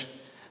lift,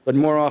 but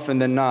more often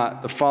than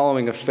not, the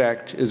following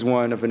effect is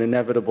one of an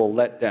inevitable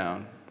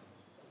letdown.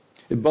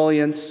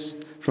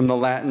 Ebullience, from the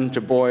Latin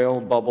to boil,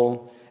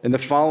 bubble, and the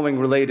following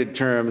related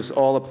terms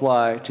all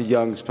apply to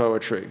Young's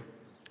poetry: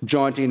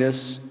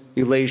 jauntiness,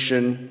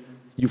 elation,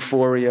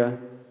 euphoria,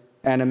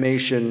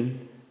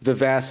 animation,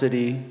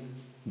 vivacity,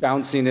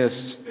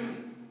 bounciness,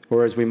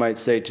 or as we might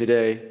say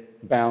today,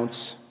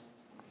 bounce.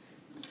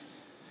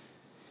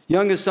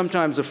 Young is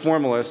sometimes a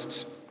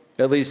formalist,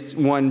 at least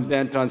one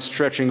bent on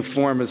stretching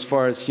form as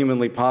far as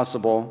humanly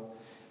possible,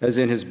 as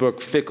in his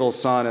book Fickle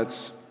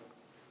Sonnets.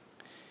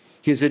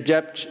 He is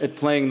adept at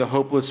playing the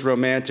hopeless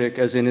romantic,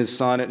 as in his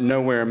sonnet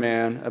Nowhere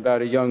Man,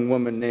 about a young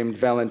woman named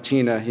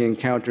Valentina he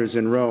encounters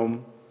in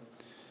Rome.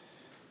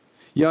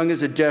 Young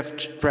is a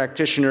deft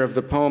practitioner of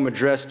the poem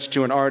addressed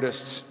to an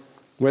artist,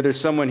 whether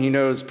someone he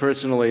knows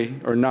personally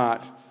or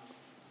not,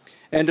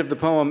 and of the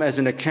poem as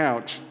an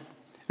account,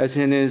 as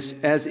in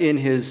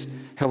his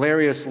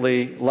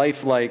hilariously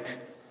lifelike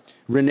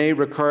Rene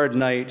Ricard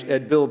night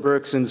at Bill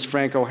Berkson's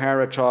Frank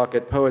O'Hara talk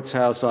at Poets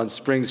House on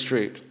Spring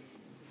Street.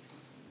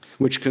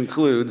 which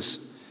concludes,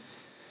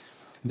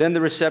 "Then the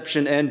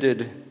reception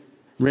ended.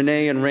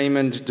 Renee and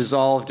Raymond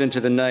dissolved into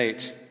the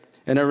night,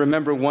 and I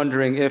remember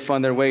wondering if,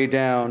 on their way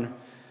down,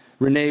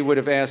 Renee would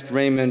have asked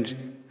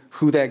Raymond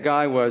who that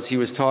guy was he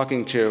was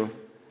talking to,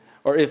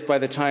 or if by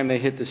the time they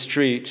hit the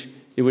street,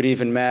 it would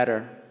even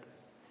matter."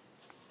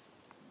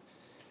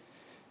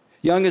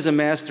 Young is a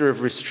master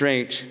of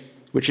restraint,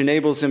 which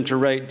enables him to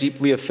write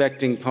deeply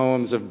affecting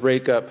poems of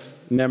breakup,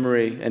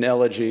 memory, and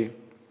elegy.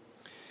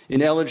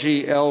 In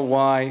Elegy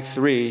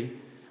LY3,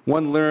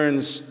 one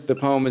learns the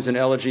poem is an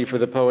elegy for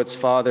the poet's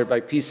father by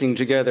piecing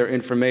together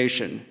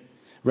information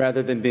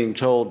rather than being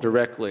told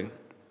directly.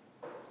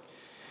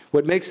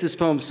 What makes this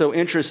poem so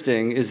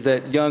interesting is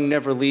that Young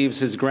never leaves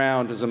his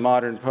ground as a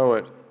modern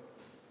poet.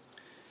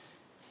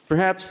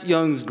 Perhaps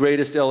Young's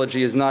greatest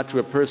elegy is not to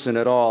a person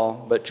at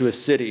all, but to a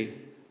city,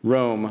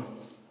 Rome.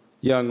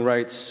 Young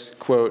writes,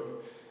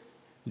 quote,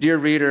 "Dear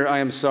reader, I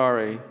am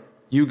sorry.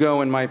 You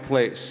go in my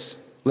place.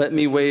 Let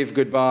me wave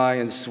goodbye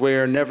and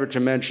swear never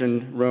to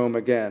mention Rome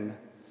again."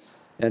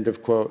 End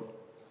of quote.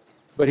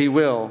 But he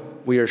will,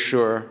 we are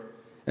sure,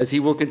 as he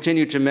will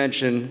continue to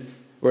mention,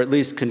 or at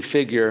least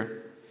configure,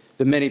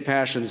 the many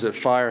passions that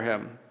fire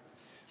him.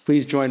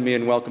 Please join me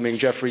in welcoming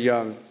Geoffrey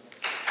Young.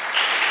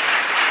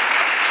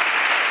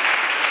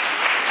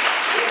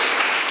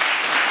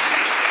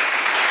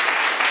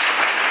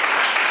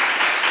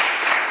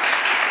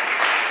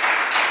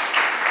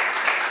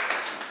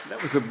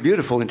 That was a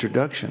beautiful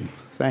introduction.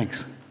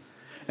 Thanks.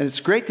 And it's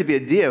great to be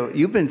at DIA.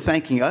 You've been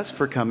thanking us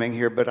for coming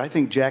here, but I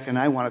think Jack and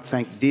I want to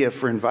thank DIA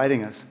for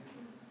inviting us.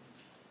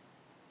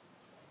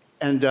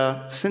 And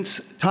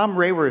since Tom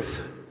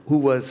Rayworth, who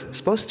was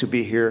supposed to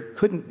be here,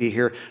 couldn't be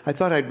here, I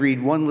thought I'd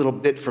read one little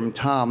bit from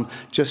Tom,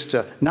 just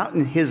not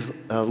in his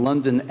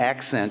London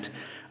accent,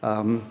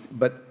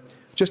 but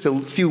just a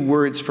few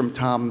words from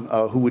Tom,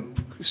 who would,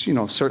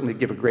 certainly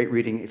give a great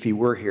reading if he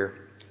were here.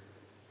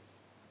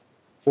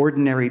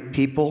 "Ordinary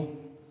people,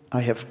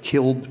 I have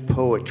killed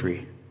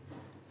poetry.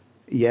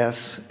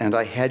 Yes, and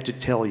I had to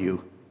tell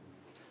you,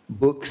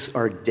 books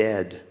are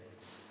dead.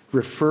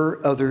 Refer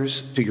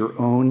others to your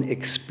own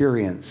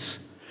experience.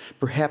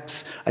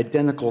 Perhaps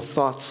identical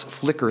thoughts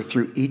flicker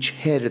through each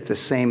head at the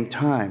same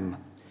time.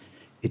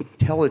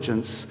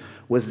 Intelligence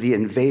was the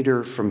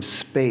invader from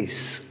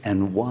space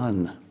and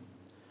won.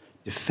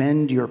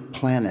 Defend your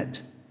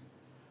planet.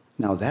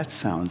 Now that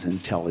sounds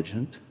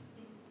intelligent."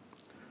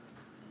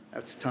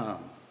 That's Tom.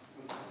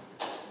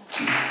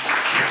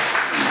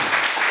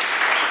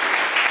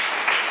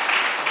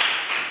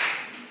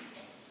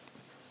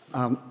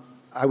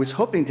 I was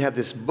hoping to have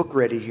this book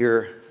ready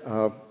here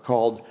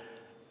called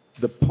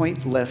 "The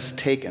Point Less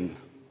Taken."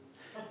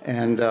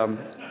 And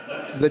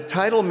the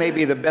title may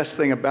be the best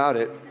thing about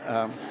it,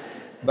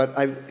 but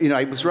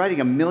I was writing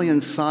a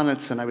million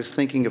sonnets and I was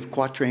thinking of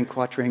quatrain,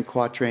 quatrain,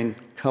 quatrain,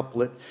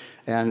 couplet.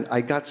 And I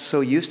got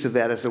so used to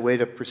that as a way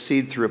to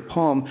proceed through a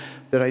poem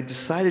that I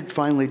decided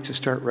finally to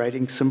start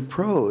writing some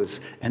prose.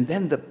 And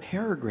then the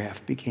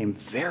paragraph became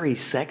very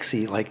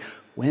sexy, like,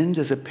 when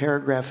does a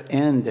paragraph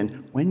end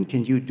and when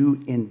can you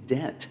do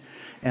indent?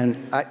 And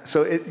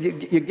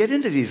you get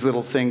into these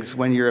little things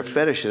when you're a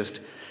fetishist.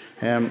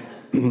 And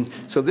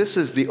so this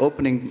is the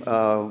opening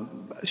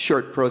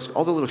short prose,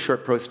 all the little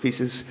short prose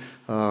pieces,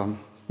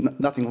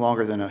 nothing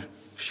longer than a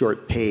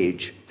short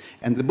page.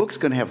 And the book's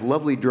going to have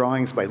lovely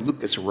drawings by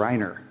Lucas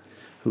Reiner,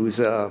 who's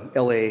a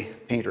LA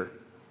painter.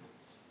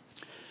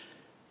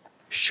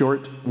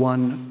 Short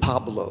one,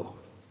 Pablo.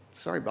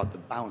 Sorry about the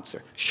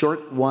bouncer.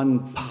 Short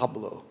one,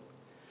 Pablo.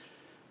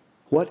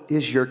 What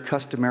is your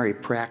customary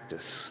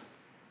practice?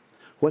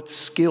 What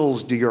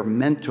skills do your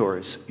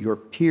mentors, your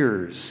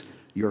peers,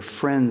 your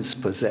friends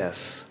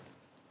possess?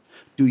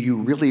 Do you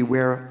really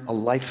wear a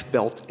life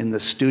belt in the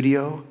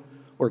studio,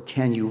 or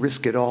can you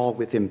risk it all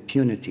with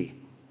impunity?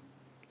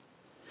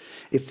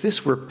 If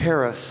this were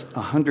Paris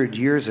 100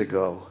 years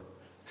ago,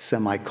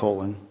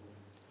 semicolon,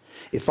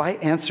 if I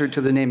answered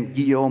to the name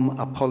Guillaume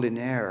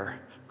Apollinaire,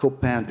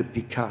 copain de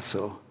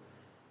Picasso,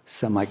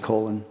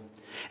 semicolon,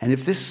 and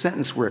if this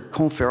sentence were a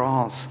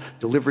conférence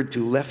delivered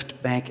to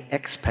left bank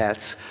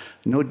expats,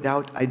 no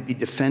doubt I'd be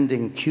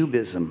defending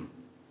Cubism.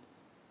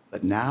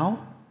 But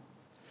now,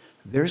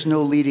 there's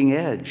no leading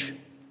edge,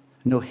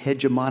 no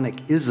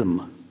hegemonic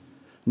ism,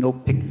 no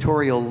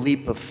pictorial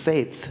leap of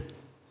faith.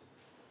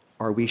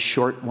 Are we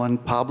short one,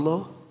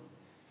 Pablo?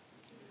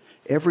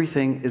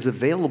 Everything is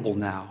available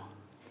now.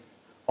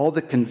 All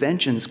the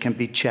conventions can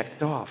be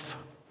checked off.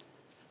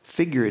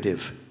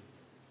 Figurative,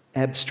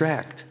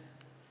 abstract,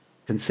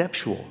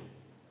 conceptual,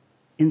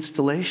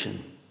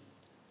 installation,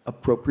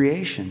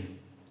 appropriation,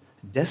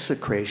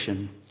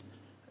 desecration,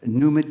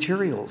 new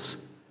materials,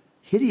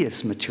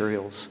 hideous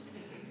materials,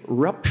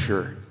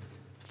 rupture,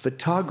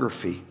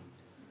 photography,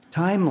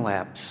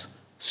 time-lapse,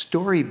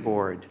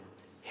 storyboard,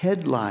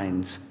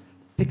 headlines,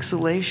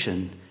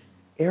 pixelation,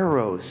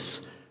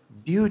 eros,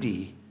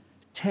 beauty,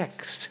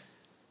 text,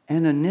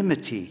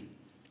 anonymity,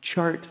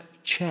 chart,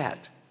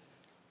 chat,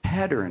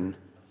 pattern,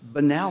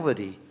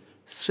 banality,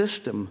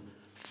 system,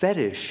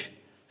 fetish,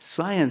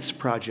 science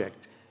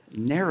project,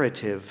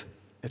 narrative,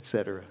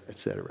 etc.,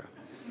 etc.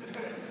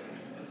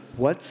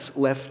 What's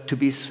left to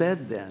be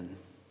said then?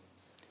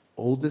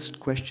 Oldest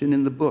question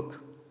in the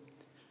book.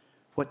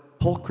 What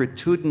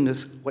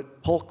pulchritudinous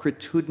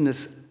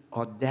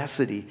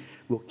audacity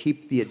will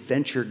keep the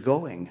adventure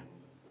going?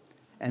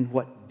 And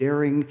what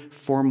daring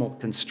formal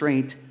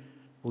constraint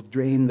will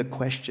drain the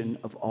question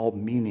of all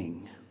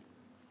meaning?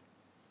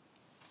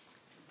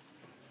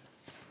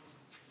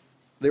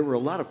 There were a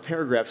lot of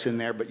paragraphs in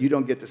there, but you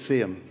don't get to see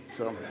them.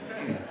 So,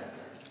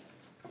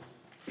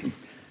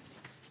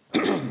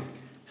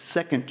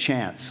 second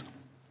chance.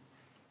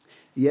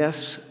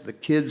 Yes, the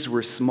kids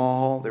were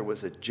small. There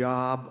was a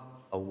job,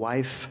 a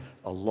wife,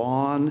 a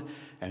lawn,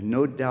 and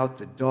no doubt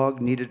the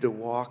dog needed a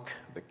walk,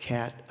 the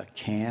cat a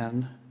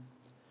can.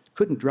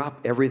 Couldn't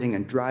drop everything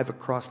and drive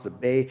across the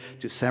bay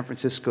to San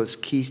Francisco's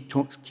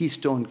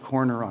Keystone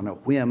Corner on a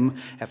whim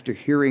after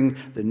hearing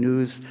the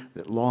news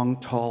that long,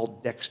 tall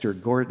Dexter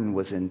Gordon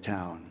was in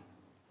town.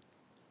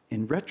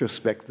 In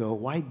retrospect, though,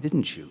 why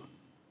didn't you?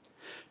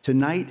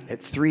 Tonight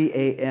at 3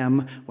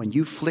 a.m., when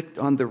you flicked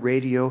on the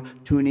radio,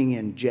 tuning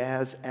in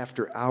jazz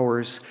after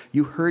hours,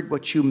 you heard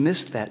what you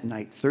missed that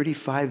night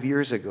 35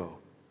 years ago.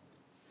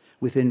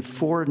 Within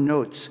 4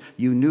 notes,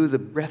 you knew the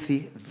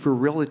breathy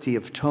virility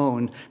of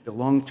tone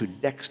belonged to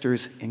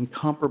Dexter's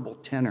incomparable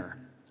tenor.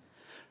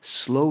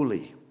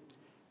 Slowly,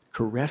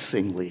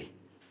 caressingly,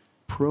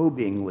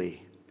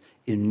 probingly,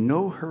 in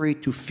no hurry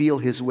to feel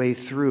his way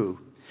through,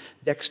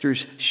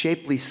 Dexter's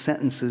shapely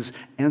sentences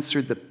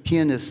answered the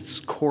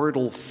pianist's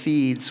chordal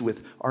feeds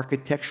with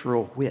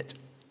architectural wit,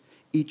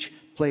 each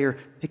player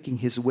picking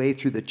his way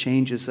through the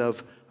changes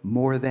of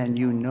More Than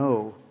You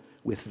Know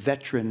with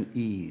veteran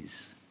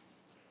ease.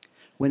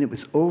 When it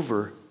was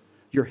over,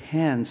 your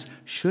hands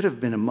should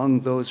have been among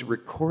those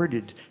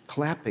recorded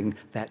clapping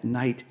that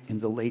night in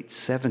the late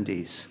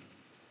 70s,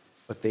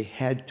 but they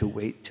had to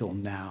wait till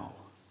now.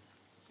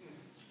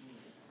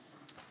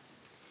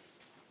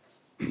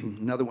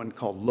 Another one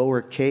called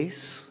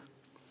Lowercase.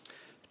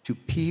 To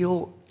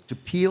peel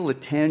a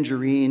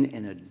tangerine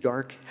in a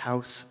dark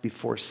house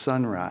before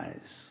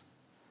sunrise.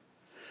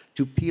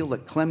 To peel a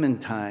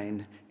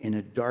clementine in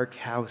a dark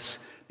house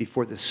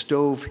before the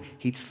stove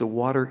heats the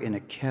water in a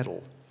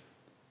kettle.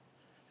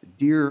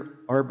 Dear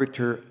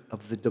arbiter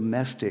of the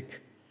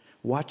domestic,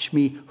 watch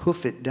me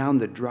hoof it down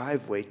the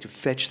driveway to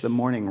fetch the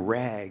morning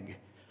rag,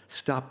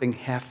 stopping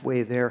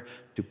halfway there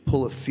to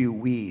pull a few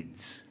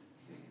weeds.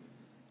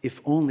 If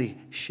only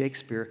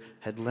Shakespeare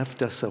had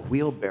left us a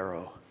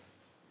wheelbarrow.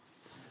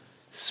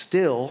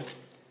 Still,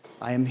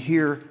 I am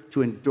here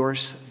to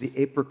endorse the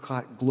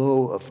apricot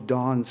glow of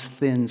dawn's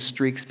thin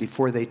streaks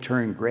before they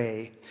turn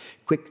gray,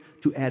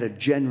 quick to add a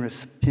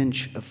generous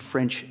pinch of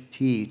French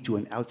tea to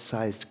an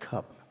outsized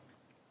cup.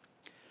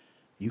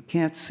 You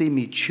can't see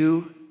me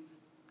chew,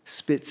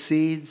 spit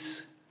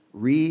seeds,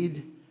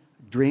 read,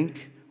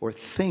 drink, or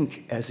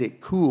think as it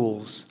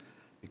cools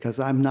because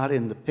I'm not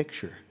in the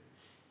picture.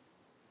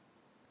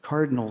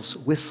 Cardinals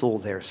whistle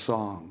their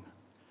song.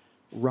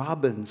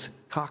 Robins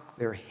cock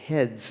their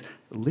heads,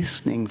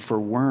 listening for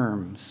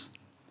worms.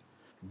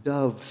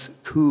 Doves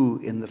coo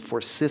in the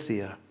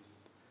forsythia.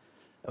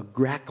 A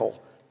grackle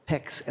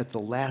pecks at the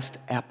last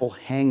apple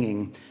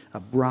hanging, a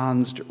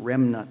bronzed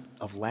remnant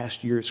of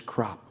last year's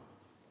crop.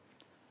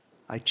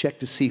 I check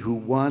to see who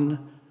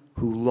won,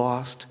 who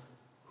lost,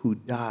 who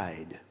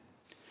died.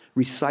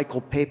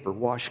 Recycle paper,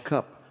 wash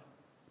cup,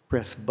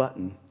 press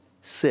button,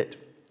 sit,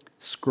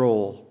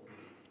 scroll,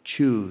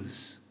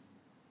 choose.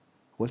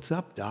 What's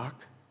up,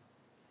 Doc?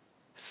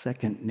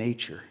 Second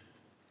nature.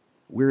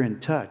 We're in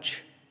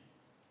touch.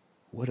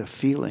 What a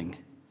feeling.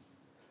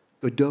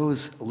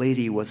 Godot's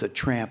lady was a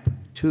tramp,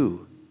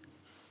 too.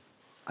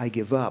 I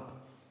give up.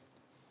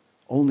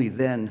 Only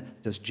then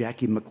does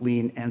Jackie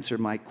McLean answer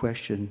my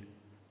question,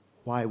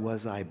 why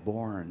was I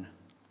born?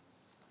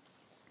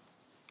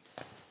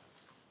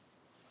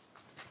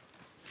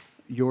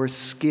 Your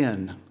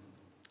skin.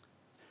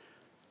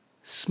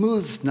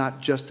 Smooth's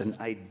not just an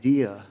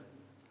idea.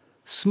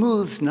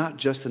 Smooth's not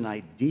just an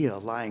idea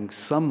lying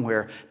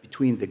somewhere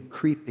between the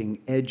creeping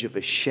edge of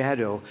a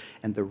shadow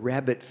and the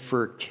rabbit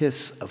fur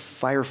kiss of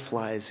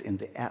fireflies in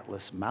the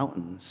Atlas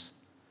Mountains.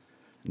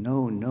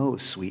 No, no,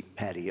 sweet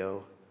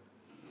patio.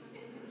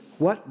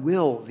 What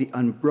will the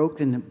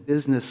unbroken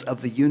business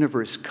of the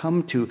universe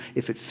come to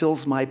if it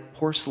fills my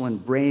porcelain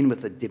brain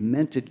with a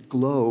demented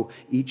glow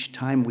each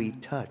time we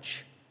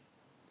touch?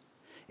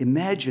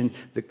 Imagine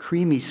the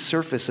creamy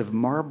surface of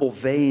marble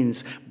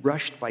veins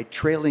brushed by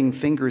trailing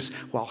fingers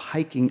while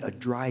hiking a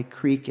dry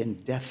creek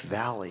in Death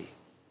Valley.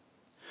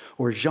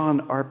 Or Jean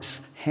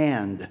Arp's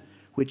hand,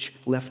 which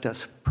left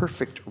us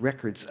perfect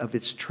records of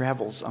its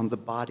travels on the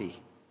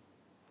body.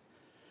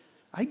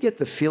 I get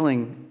the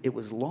feeling it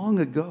was long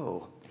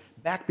ago,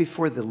 back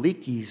before the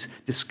Leakeys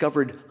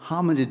discovered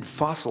hominid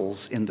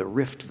fossils in the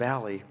Rift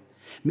Valley,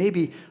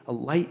 maybe a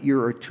light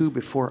year or two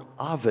before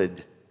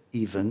Ovid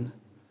even,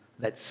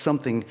 that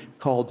something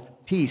called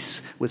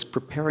peace was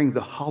preparing the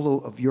hollow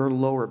of your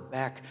lower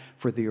back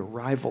for the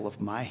arrival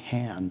of my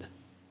hand.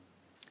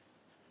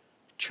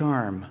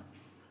 Charm,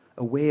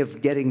 a way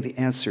of getting the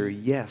answer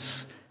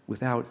yes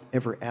without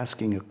ever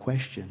asking a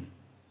question.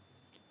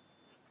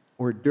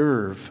 Hors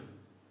d'oeuvre,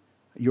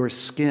 your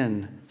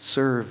skin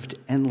served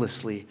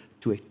endlessly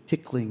to a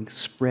tickling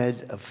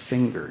spread of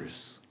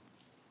fingers.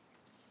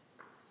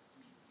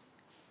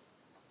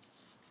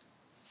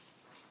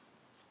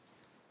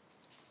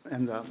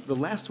 And the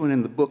last one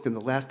in the book, and the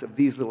last of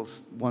these little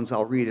ones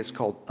I'll read, is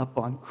called Up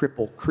on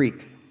Cripple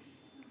Creek.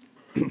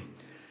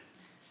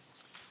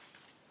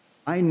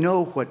 I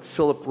know what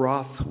Philip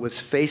Roth was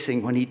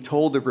facing when he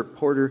told the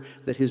reporter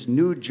that his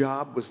new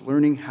job was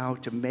learning how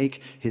to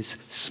make his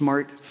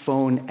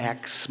smartphone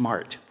act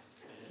smart.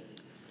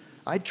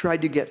 I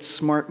tried to get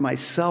smart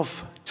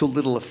myself to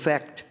little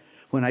effect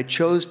when I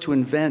chose to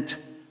invent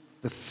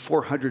the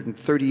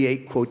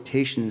 438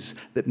 quotations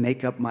that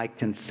make up my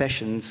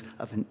confessions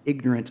of an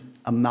ignorant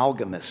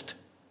amalgamist.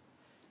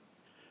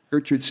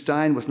 Gertrude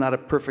Stein was not a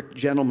perfect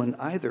gentleman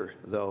either,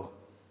 though.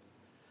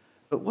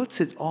 But what's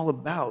it all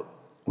about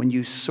when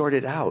you sort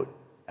it out,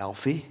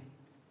 Alfie?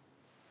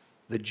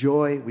 The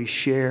joy we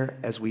share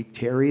as we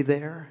tarry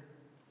there?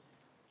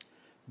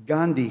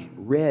 Gandhi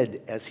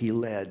read as he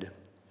led.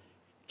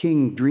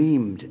 King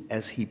dreamed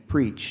as he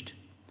preached.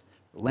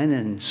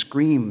 Lenin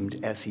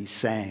screamed as he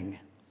sang.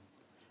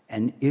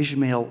 And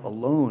Ishmael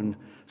alone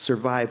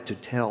survived to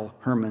tell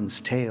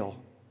Herman's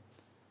tale.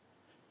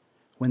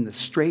 When the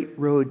straight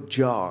road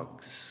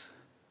jogs,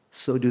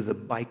 so do the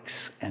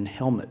bikes and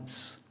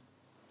helmets.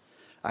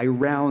 I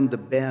round the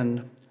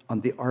bend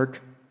on the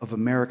arc of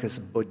America's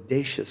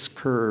bodacious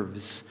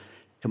curves,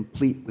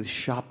 complete with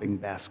shopping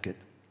basket.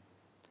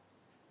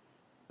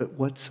 But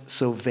what's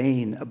so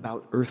vain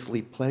about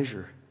earthly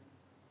pleasure?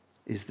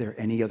 Is there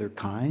any other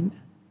kind?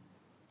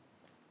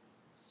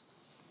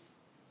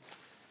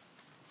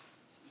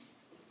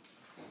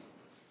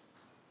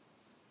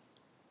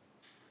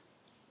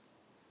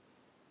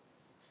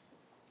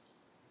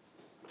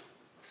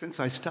 Since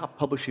I stopped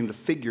publishing the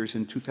figures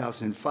in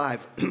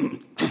 2005,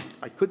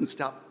 I couldn't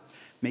stop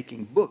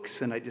making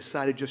books, and I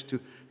decided just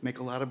to make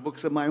a lot of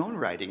books of my own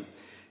writing.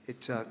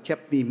 It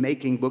kept me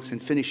making books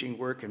and finishing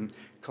work and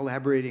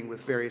collaborating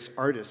with various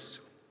artists.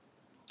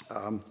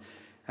 And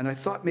I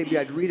thought maybe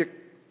I'd read a...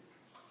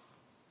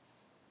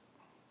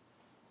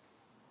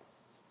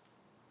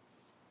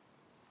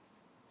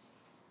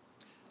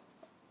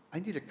 I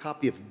need a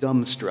copy of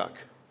Dumbstruck.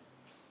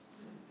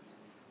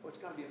 Oh, it's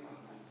got to be...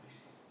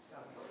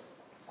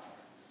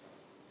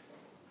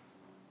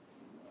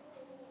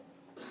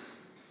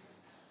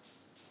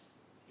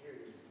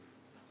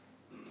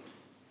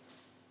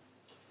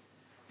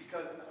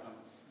 Because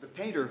the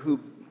painter who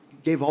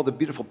gave all the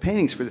beautiful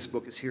paintings for this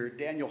book is here,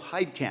 Daniel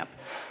Heidkamp,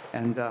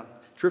 and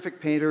terrific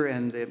painter,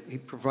 and he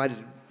provided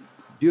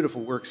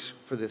beautiful works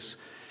for this.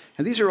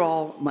 And these are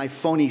all my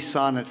phony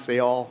sonnets. They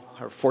all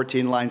are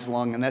 14 lines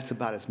long, and that's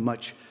about as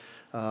much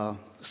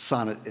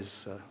sonnet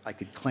as I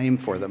could claim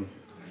for them.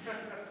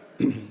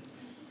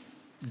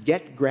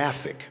 Get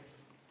graphic.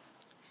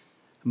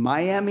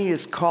 Miami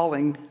is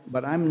calling,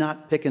 but I'm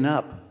not picking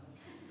up.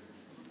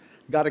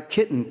 Got a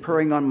kitten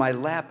purring on my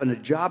lap and a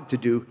job to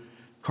do,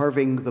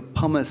 carving the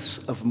pumice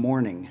of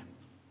morning.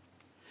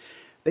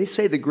 They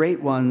say the great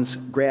ones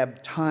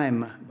grab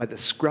time by the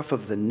scruff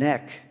of the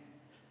neck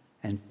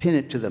and pin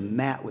it to the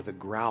mat with a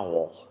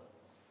growl.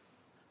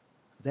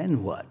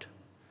 Then what?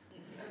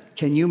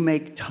 Can you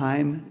make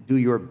time do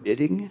your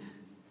bidding?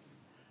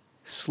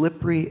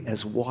 Slippery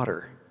as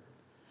water,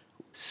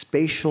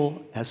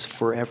 spatial as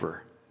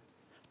forever,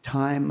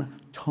 time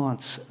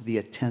taunts the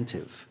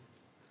attentive.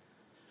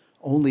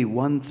 Only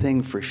one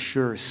thing for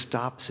sure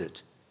stops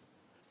it,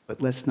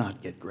 but let's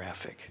not get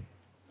graphic.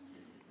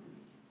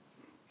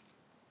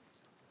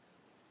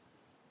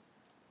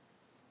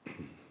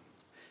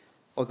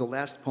 Oh, the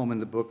last poem in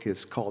the book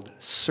is called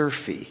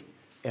Surfy,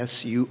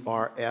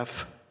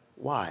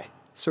 S-U-R-F-Y,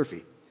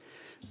 Surfy.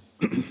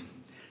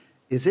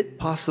 Is it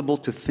possible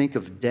to think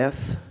of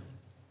death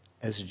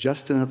as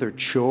just another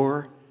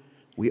chore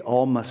we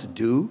all must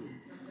do?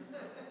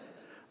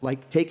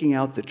 Like taking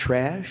out the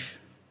trash?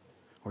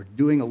 Or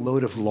doing a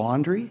load of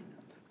laundry?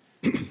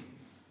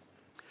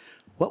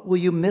 What will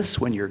you miss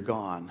when you're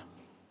gone?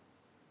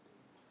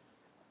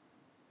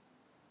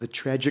 The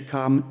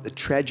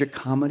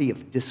tragicomedy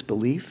of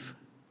disbelief?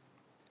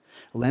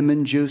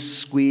 Lemon juice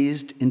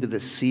squeezed into the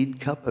seed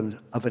cup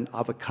of an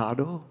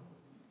avocado?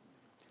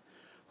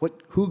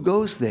 Who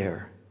goes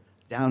there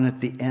down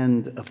at the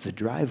end of the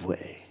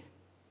driveway?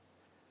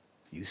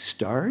 You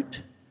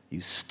start, you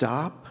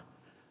stop,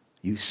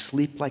 you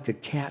sleep like a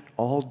cat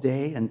all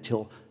day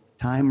until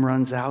time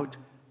runs out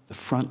the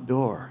front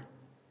door.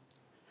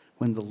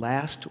 When the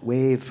last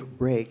wave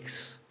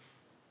breaks,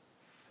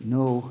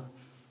 no,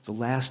 the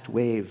last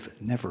wave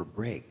never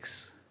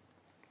breaks.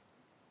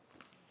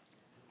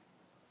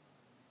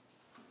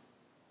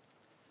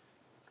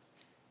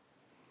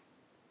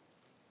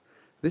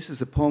 This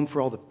is a poem for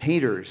all the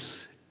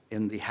painters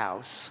in the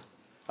house,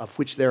 of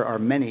which there are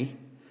many.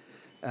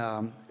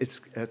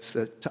 It's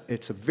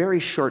a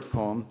very short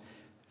poem.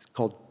 It's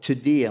called Te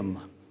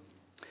Deum.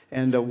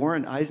 And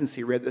Warren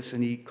Eisensee read this,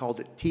 and he called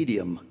it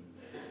tedium.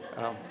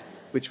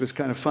 which was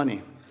kind of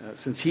funny,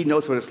 since he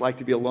knows what it's like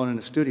to be alone in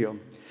a studio.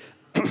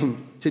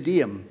 Te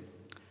Deum,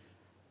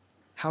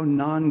 how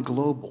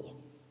non-global,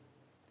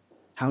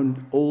 how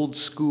old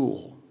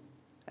school,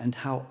 and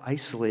how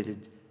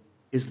isolated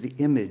is the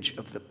image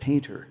of the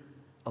painter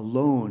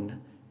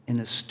alone in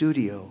a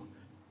studio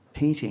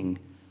painting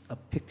a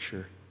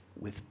picture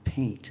with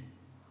paint.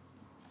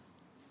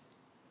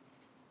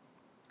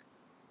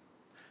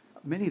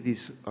 Many of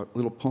these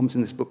little poems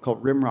in this book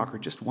called Rimrock are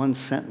just one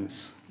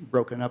sentence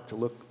broken up to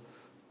look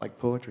like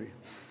poetry.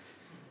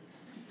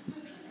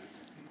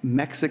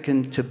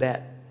 Mexican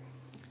Tibet.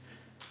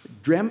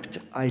 Dreamt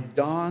I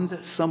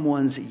donned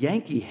someone's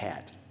Yankee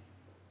hat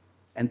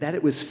and that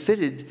it was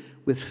fitted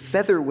with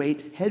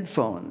featherweight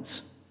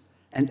headphones.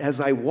 And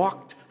as I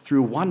walked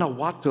through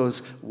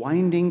Guanajuato's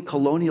winding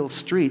colonial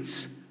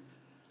streets,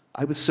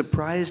 I was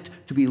surprised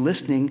to be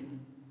listening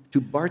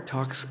to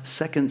Bartók's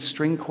Second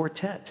String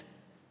Quartet,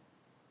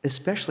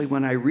 especially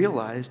when I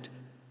realized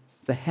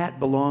the hat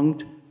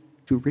belonged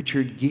to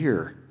Richard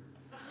Gere.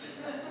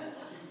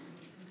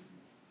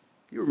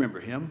 You remember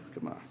him?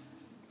 Come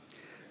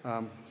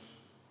on.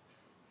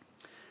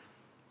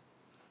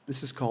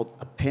 This is called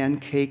A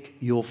Pancake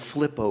You'll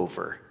Flip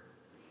Over.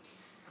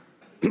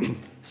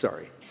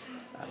 Sorry.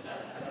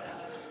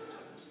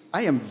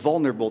 I am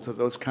vulnerable to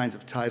those kinds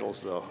of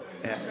titles, though.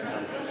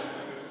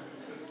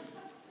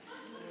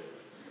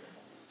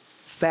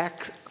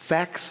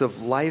 Facts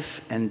of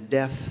life and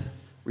death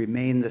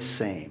remain the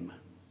same.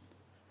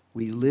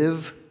 We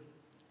live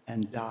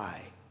and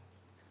die.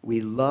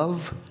 We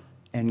love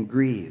and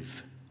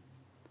grieve.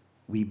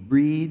 We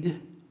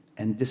breed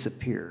and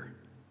disappear.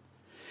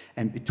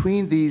 And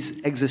between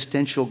these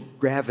existential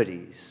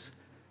gravities,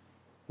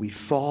 we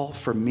fall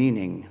for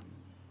meaning,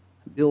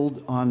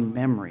 build on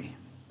memory,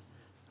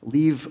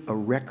 leave a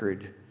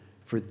record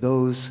for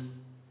those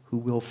who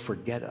will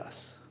forget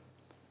us.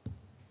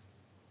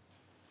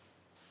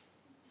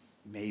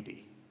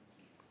 Maybe.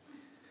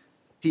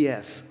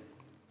 P.S.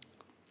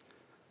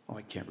 Oh,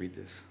 I can't read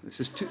this. This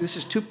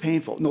is too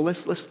painful. No,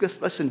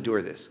 let's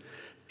endure this.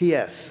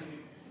 P.S.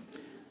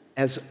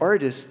 As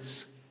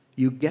artists,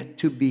 you get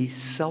to be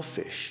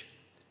selfish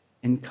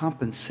in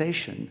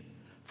compensation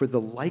for the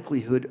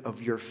likelihood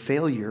of your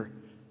failure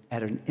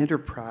at an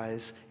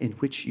enterprise in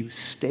which you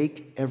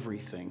stake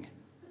everything.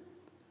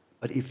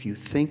 But if you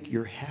think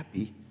you're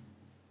happy,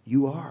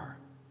 you are.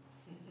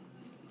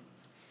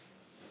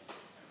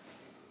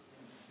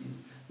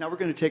 Now we're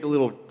going to take a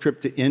little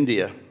trip to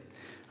India.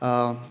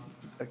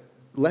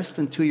 Less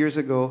than 2 years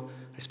ago,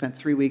 I spent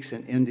 3 weeks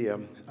in India.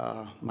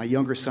 My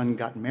younger son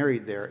got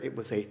married there. It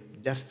was a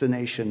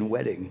destination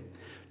wedding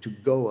to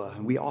Goa,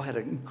 and we all had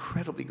an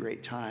incredibly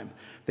great time.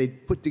 They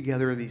put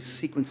together these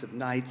sequence of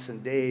nights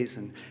and days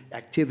and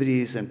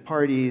activities and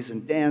parties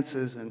and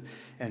dances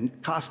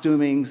and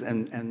costumings,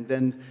 and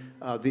then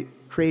the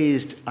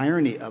crazed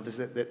irony of is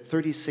that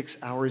 36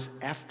 hours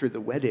after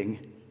the wedding,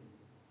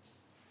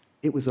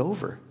 it was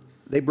over.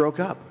 They broke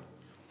up,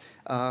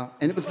 and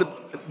it was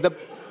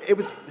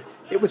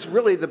it was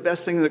really the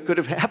best thing that could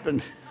have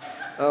happened.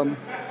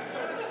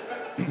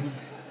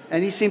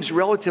 And he seems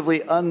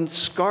relatively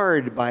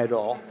unscarred by it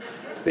all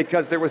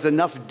because there was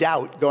enough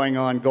doubt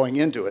going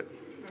into it.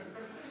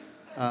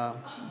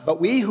 But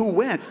we who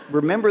went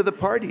remember the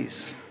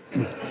parties.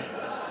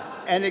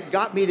 And it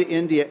got me to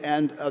India,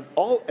 and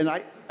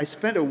I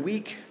spent a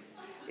week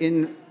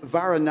in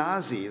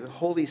Varanasi, the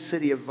holy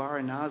city of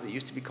Varanasi. It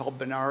used to be called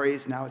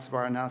Benares, now it's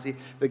Varanasi.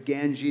 The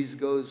Ganges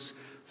goes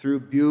through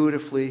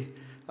beautifully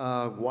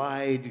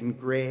wide and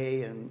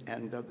gray,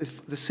 and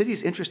the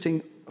city's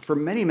interesting for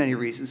many, many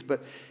reasons,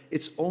 but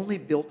it's only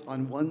built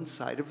on one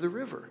side of the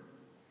river.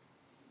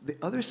 The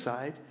other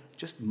side,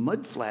 just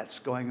mud flats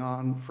going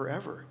on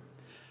forever.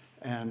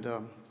 And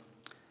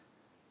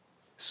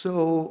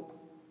so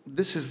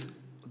this is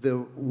the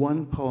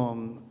one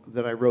poem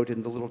that I wrote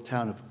in the little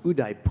town of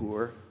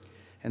Udaipur,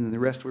 and then the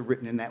rest were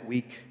written in that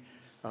week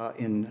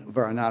in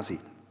Varanasi.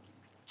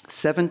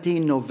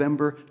 17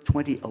 November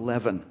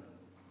 2011.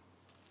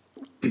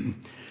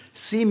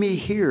 See me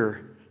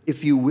here,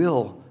 if you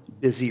will,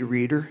 busy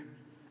reader,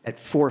 at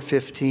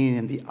 4:15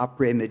 in the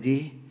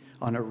après-midi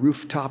on a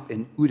rooftop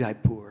in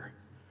Udaipur,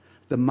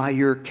 the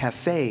Mayur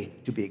Cafe,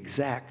 to be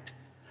exact,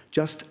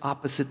 just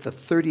opposite the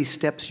 30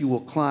 steps you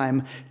will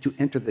climb to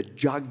enter the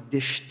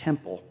Jagdish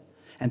temple,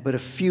 and but a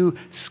few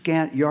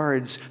scant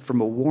yards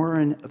from a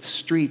warren of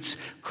streets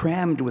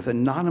crammed with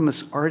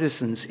anonymous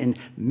artisans in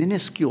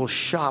minuscule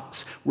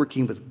shops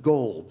working with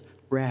gold,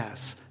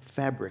 brass,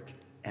 fabric,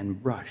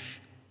 and brush.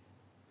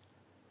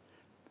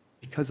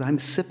 Because I'm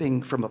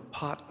sipping from a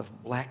pot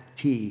of black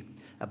tea,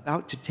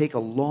 about to take a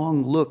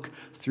long look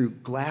through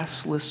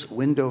glassless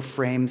window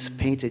frames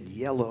painted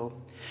yellow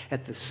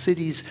at the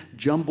city's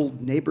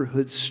jumbled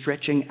neighborhoods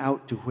stretching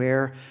out to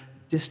where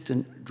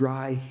distant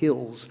dry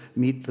hills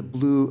meet the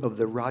blue of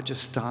the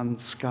Rajasthan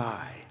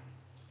sky.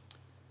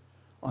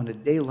 On a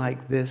day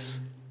like this,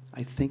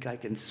 I think I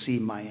can see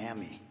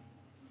Miami.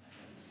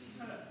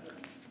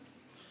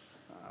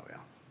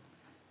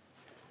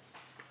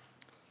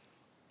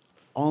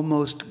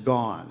 almost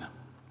gone.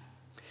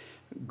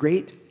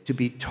 Great to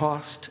be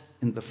tossed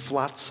in the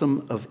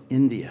flotsam of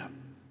India,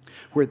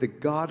 where the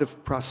god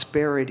of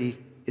prosperity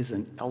is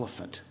an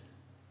elephant,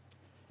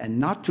 and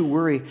not to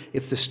worry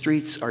if the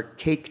streets are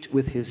caked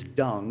with his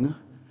dung,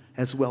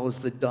 as well as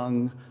the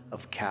dung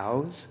of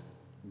cows,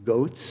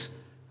 goats,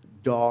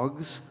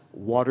 dogs,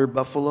 water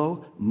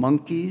buffalo,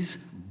 monkeys,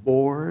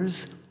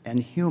 boars, and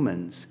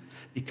humans,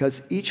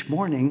 because each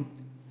morning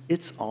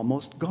it's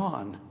almost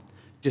gone,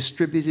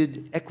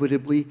 distributed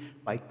equitably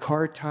by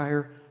car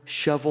tire,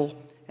 shovel,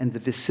 and the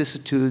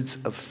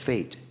vicissitudes of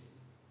fate.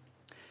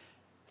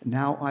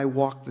 Now I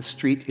walk the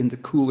street in the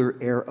cooler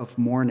air of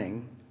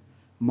morning,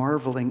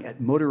 marveling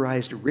at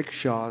motorized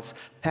rickshaws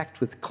packed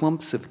with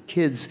clumps of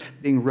kids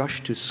being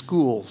rushed to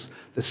schools,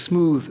 the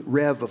smooth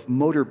rev of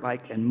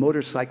motorbike and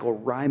motorcycle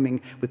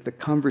rhyming with the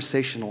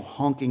conversational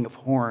honking of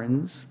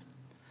horns,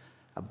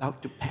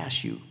 about to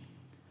pass you,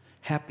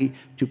 happy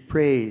to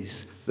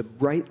praise the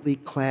brightly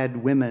clad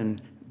women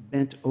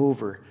bent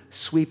over,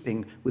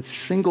 sweeping with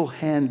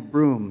single-hand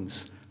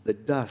brooms the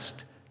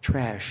dust,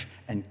 trash,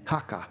 and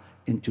caca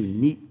into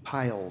neat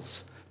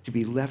piles to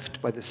be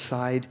left by the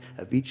side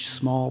of each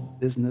small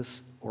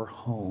business or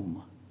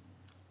home.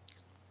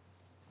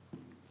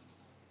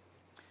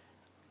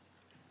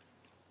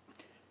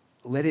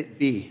 Let it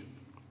be.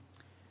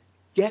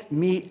 Get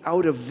me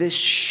out of this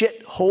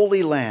shit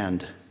holy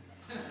land.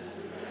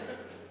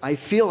 I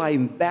feel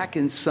I'm back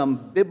in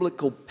some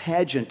biblical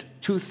pageant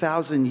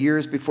 2,000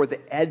 years before the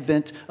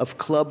advent of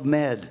Club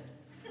Med.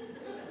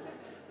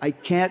 I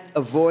can't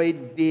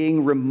avoid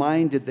being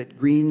reminded that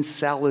green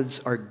salads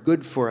are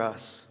good for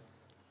us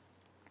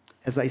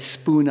as I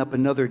spoon up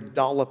another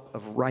dollop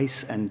of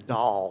rice and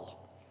dal.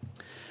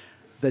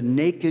 The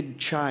naked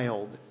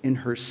child in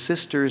her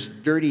sister's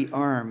dirty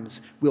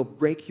arms will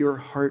break your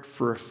heart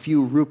for a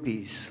few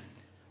rupees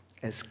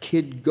as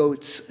kid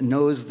goats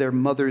nose their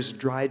mother's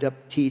dried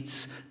up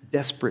teats,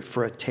 desperate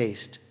for a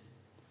taste.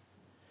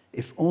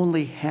 If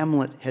only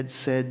Hamlet had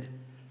said,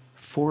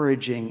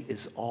 foraging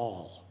is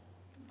all.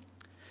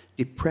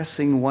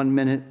 Depressing one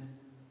minute,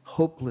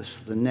 hopeless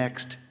the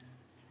next.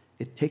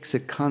 It takes a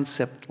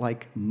concept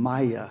like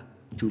Maya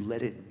to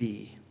let it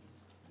be.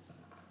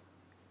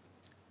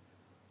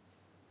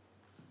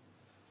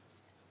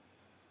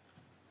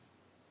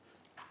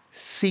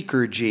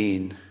 Seeker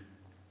gene.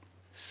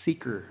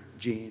 Seeker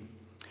gene.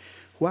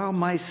 While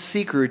my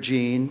seeker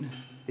gene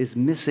is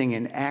missing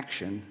in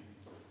action,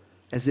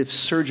 as if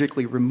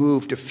surgically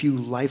removed a few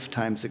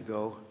lifetimes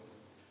ago,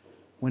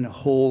 when a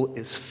hole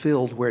is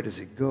filled, where does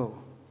it go?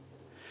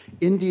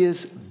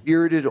 India's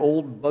bearded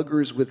old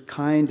buggers with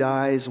kind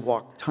eyes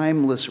walk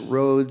timeless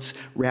roads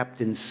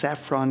wrapped in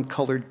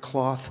saffron-colored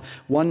cloth,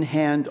 one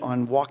hand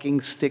on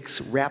walking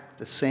sticks wrapped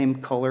the same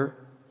color,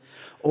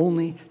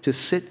 only to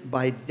sit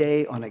by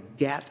day on a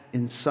ghat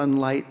in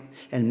sunlight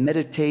and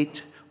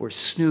meditate or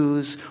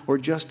snooze or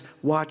just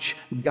watch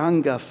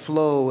Ganga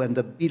flow and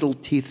the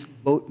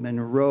beetle-teethed boatmen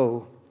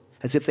row,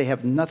 as if they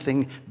have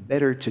nothing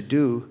better to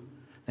do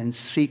than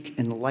seek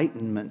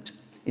enlightenment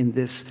in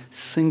this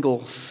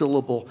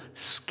single-syllable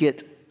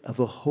skit of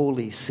a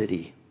holy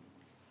city.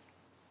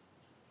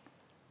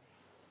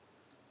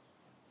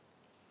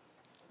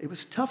 It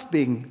was tough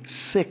being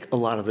sick a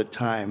lot of the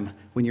time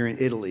when you're in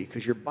Italy,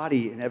 because your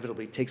body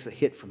inevitably takes a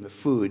hit from the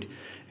food,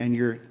 and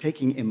you're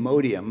taking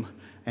Imodium,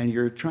 and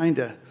you're trying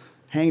to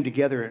hang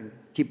together and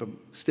keep a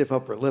stiff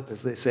upper lip,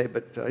 as they say,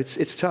 but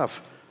it's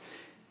tough.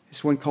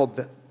 There's one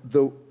called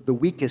the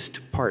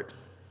weakest part.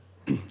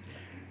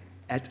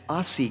 At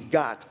Asi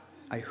Ghat,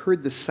 I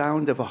heard the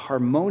sound of a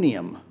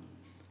harmonium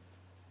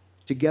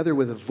together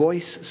with a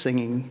voice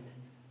singing,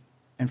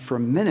 and for a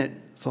minute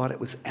thought it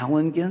was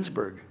Allen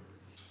Ginsberg,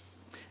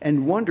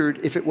 and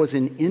wondered if it was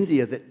in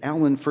India that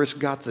Allen first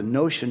got the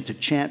notion to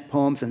chant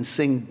poems and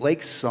sing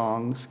Blake's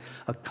songs,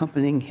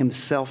 accompanying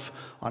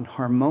himself on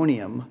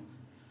harmonium,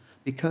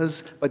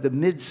 because by the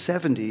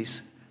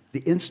mid-70s,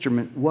 the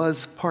instrument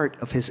was part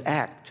of his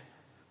act,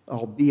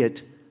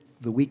 albeit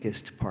the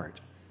weakest part.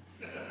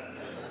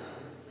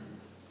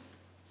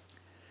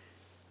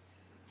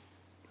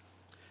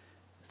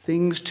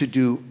 Things to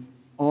do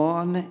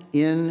on,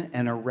 in,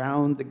 and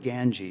around the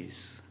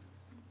Ganges.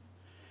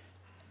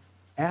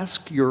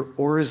 Ask your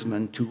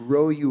oarsman to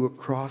row you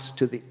across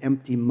to the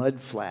empty mud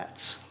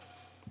flats.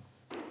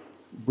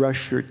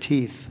 Brush your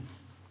teeth.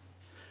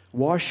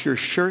 Wash your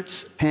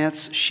shirts,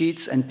 pants,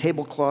 sheets, and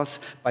tablecloths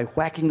by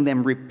whacking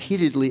them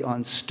repeatedly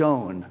on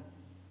stone.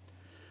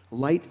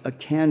 Light a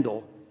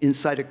candle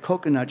inside a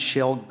coconut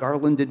shell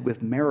garlanded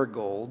with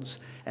marigolds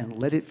and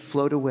let it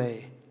float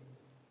away.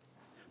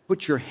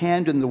 Put your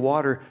hand in the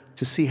water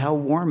to see how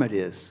warm it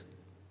is.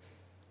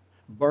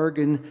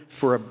 Bargain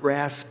for a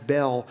brass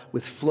bell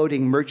with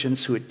floating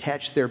merchants who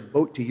attach their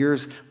boat to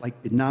yours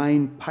like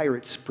benign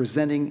pirates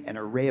presenting an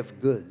array of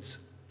goods.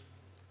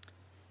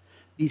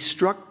 Be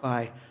struck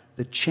by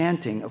the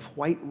chanting of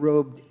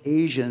white-robed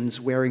Asians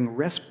wearing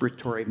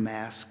respiratory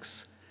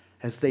masks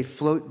as they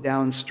float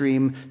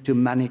downstream to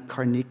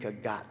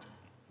Manikarnika Ghat.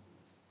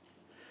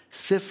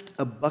 Sift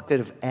a bucket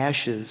of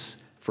ashes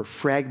for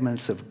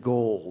fragments of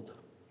gold.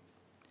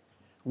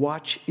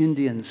 Watch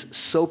Indians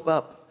soap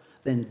up,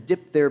 then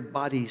dip their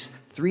bodies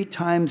 3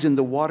 times in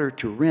the water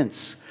to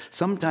rinse,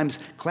 sometimes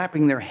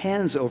clapping their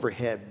hands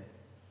overhead,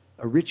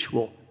 a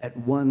ritual at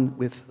one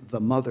with the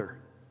mother.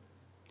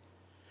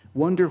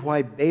 Wonder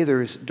why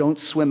bathers don't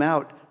swim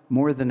out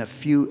more than a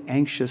few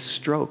anxious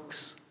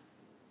strokes.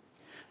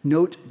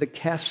 Note the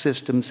caste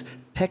system's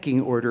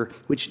pecking order,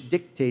 which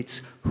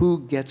dictates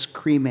who gets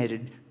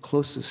cremated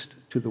closest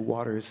to the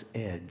water's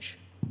edge.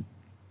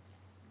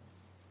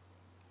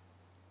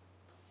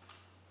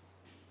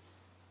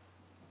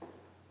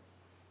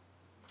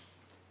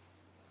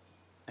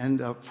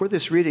 And for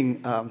this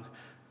reading,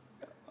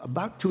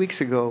 about 2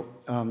 weeks ago,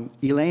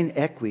 Elaine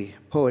Equi,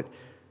 poet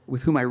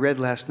with whom I read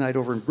last night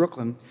over in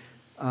Brooklyn,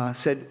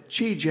 said,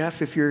 "Gee,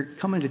 Jeff, if you're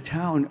coming to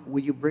town,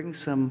 will you bring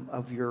some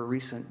of your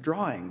recent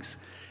drawings?"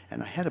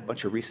 And I had a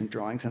bunch of recent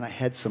drawings, and I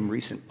had some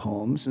recent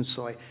poems, and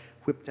so I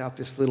whipped out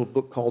this little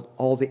book called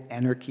All the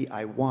Anarchy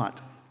I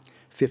Want,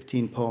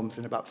 15 poems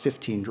and about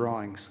 15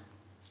 drawings.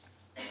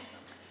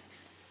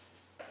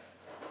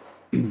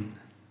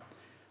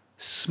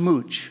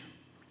 Smooch.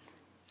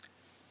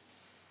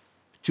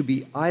 To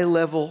be eye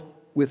level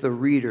with a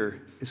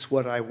reader is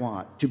what I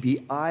want. To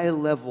be eye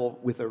level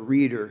with a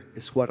reader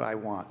is what I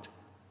want.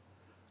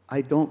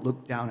 I don't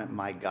look down at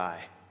my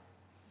guy,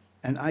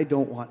 and I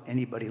don't want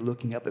anybody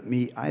looking up at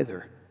me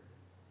either.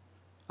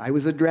 I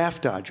was a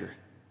draft dodger.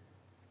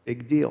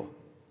 Big deal.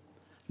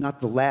 Not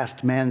the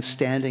last man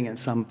standing in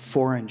some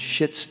foreign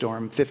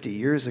shitstorm 50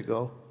 years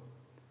ago.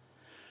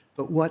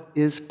 But what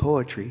is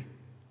poetry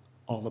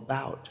all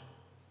about?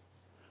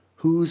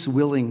 Who's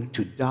willing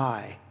to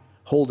die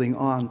holding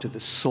on to the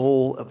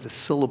soul of the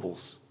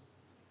syllables?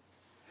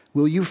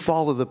 Will you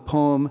follow the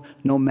poem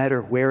no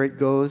matter where it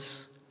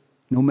goes,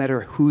 no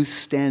matter who's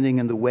standing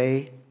in the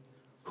way,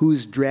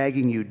 who's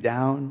dragging you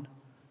down,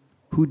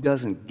 who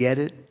doesn't get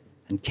it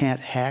and can't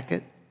hack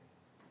it?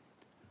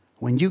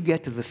 When you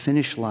get to the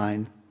finish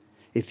line,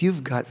 if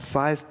you've got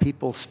 5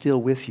 people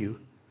still with you,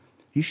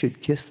 you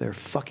should kiss their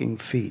fucking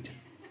feet.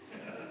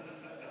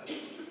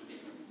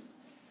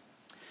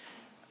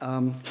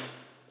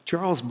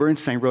 Charles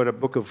Bernstein wrote a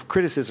book of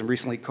criticism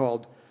recently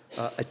called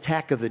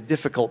Attack of the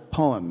Difficult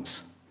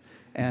Poems.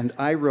 And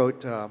I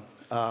wrote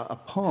a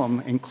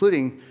poem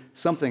including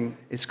something,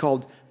 it's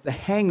called The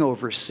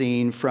Hangover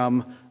Scene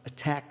from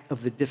Attack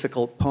of the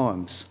Difficult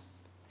Poems.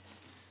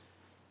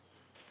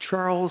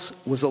 Charles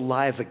was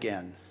alive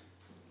again.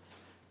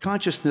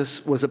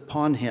 Consciousness was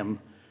upon him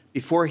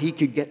before he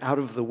could get out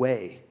of the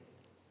way.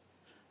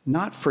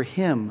 Not for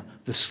him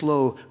the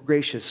slow,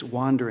 gracious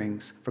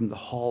wanderings from the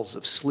halls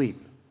of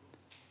sleep.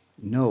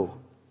 No,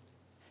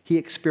 he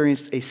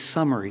experienced a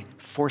summary,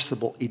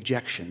 forcible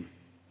ejection.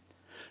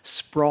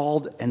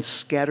 Sprawled and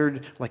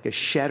scattered like a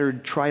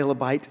shattered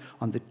trilobite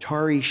on the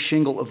tarry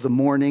shingle of the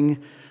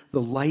morning,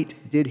 the light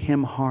did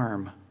him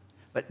harm,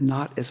 but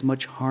not as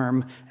much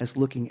harm as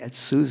looking at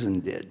Susan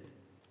did.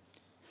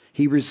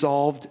 He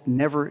resolved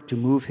never to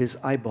move his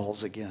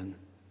eyeballs again.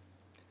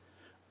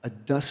 A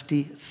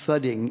dusty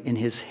thudding in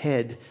his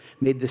head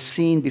made the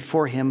scene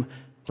before him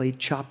play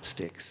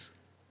chopsticks.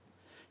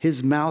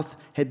 His mouth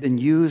had been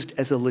used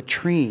as a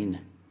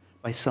latrine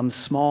by some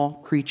small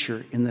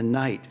creature in the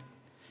night,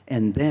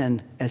 and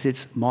then as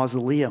its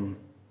mausoleum.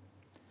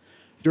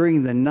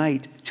 During the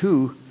night,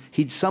 too,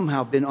 he'd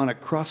somehow been on a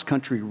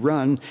cross-country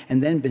run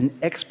and then been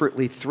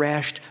expertly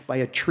thrashed by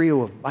a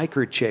trio of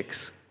biker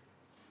chicks.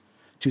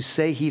 To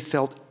say he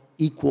felt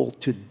equal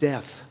to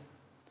death,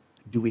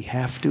 do we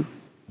have to?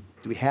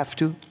 Do we have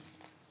to?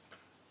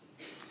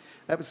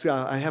 That was,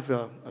 I have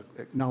to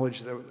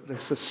acknowledge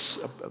there's this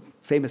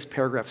famous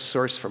paragraph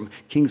source from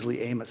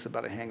Kingsley Amis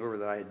about a hangover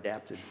that I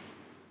adapted.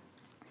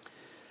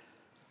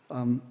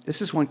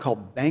 This is one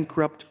called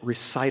Bankrupt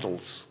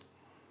Recitals.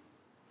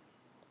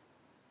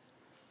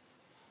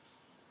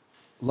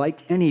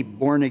 Like any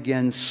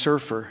born-again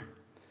surfer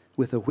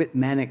with a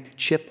Whitmanic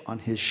chip on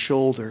his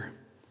shoulder,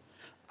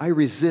 I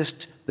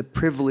resist the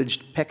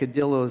privileged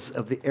peccadillos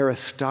of the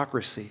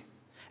aristocracy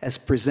as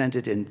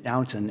presented in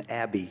Downton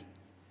Abbey.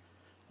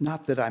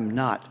 Not that I'm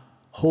not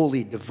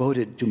wholly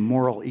devoted to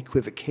moral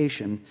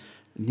equivocation,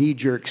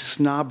 knee-jerk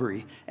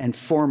snobbery, and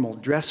formal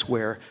dress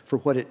wear for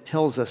what it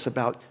tells us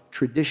about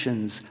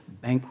tradition's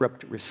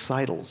bankrupt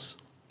recitals.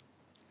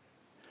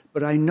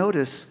 But I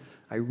notice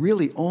I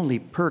really only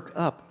perk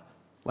up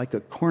like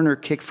a corner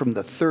kick from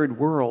the third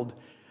world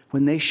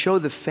when they show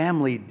the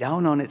family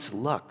down on its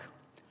luck,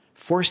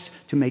 forced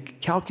to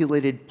make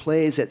calculated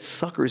plays at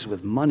suckers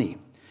with money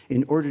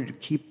in order to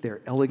keep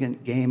their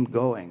elegant game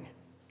going.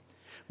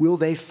 Will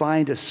they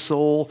find a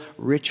soul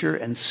richer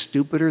and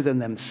stupider than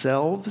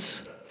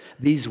themselves?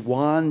 These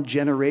wan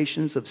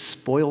generations of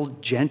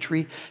spoiled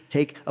gentry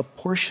take a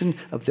portion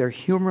of their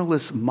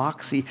humorless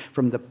moxie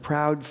from the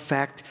proud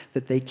fact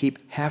that they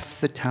keep half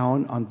the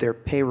town on their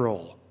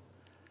payroll.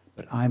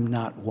 But I'm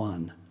not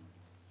one.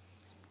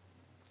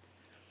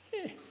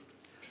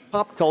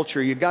 Pop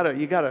culture, you gotta,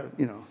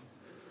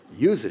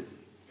 use it.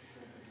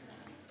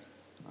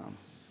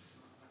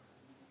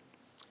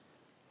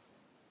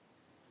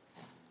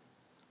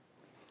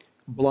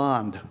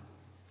 Blonde.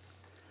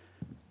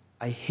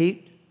 I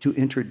hate to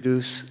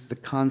introduce the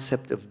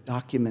concept of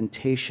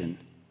documentation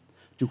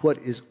to what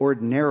is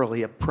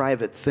ordinarily a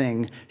private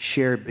thing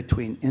shared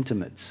between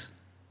intimates.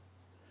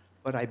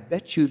 But I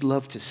bet you'd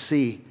love to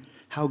see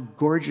how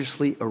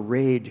gorgeously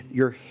arrayed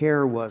your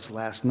hair was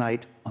last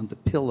night on the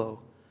pillow,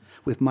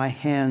 with my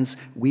hands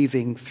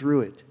weaving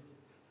through it,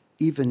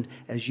 even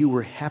as you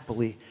were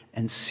happily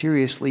and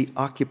seriously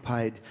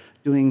occupied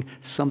doing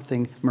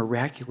something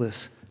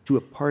miraculous to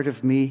a part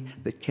of me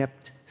that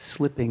kept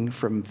slipping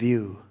from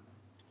view.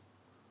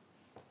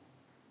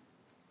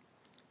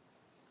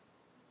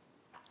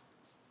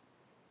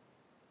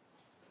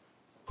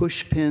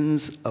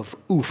 Pushpins of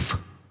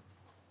oof.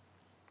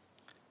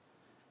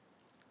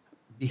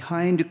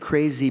 Behind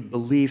crazy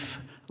belief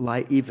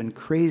lie even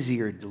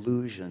crazier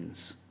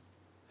delusions.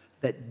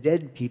 That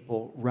dead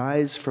people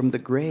rise from the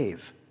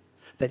grave.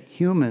 That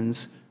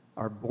humans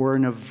are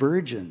born of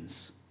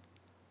virgins.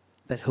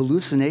 That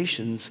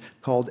hallucinations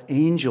called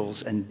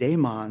angels and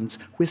daemons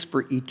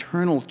whisper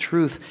eternal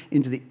truth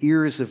into the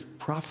ears of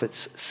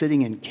prophets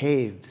sitting in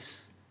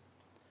caves.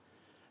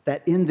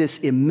 That in this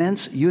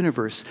immense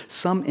universe,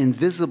 some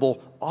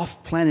invisible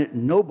off-planet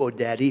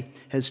nobodaddy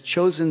has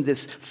chosen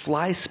this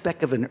fly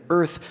speck of an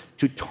earth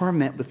to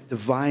torment with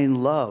divine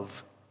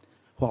love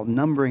while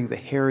numbering the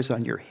hairs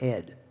on your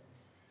head.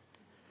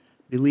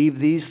 Believe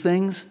these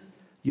things,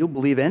 you'll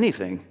believe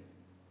anything.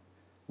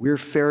 We're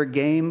fair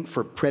game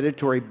for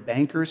predatory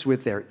bankers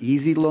with their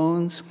easy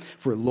loans,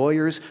 for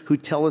lawyers who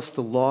tell us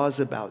the law's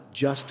about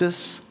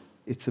justice,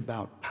 it's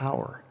about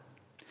power.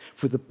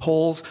 For the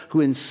Poles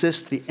who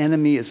insist the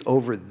enemy is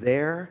over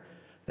there,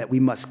 that we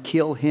must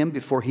kill him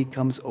before he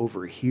comes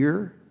over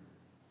here.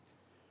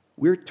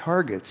 We're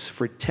targets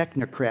for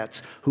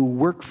technocrats who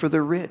work for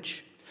the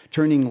rich,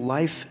 turning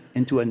life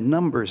into a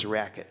numbers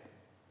racket.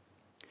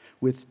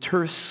 With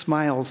terse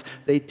smiles,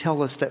 they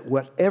tell us that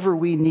whatever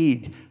we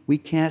need, we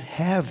can't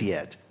have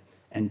yet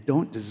and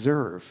don't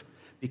deserve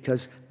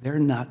because they're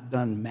not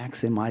done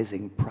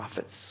maximizing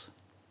profits.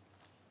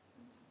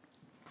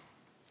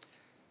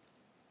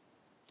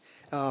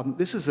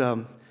 This is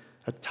a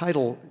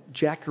title,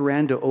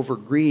 Jacaranda Over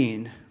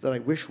Green, that I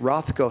wish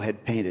Rothko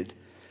had painted.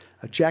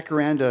 A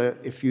jacaranda,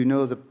 if you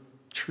know the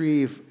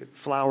tree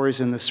flowers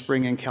in the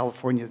spring in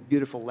California,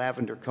 beautiful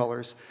lavender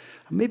colors.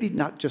 Maybe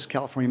not just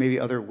California, maybe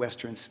other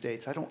western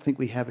states. I don't think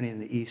we have any in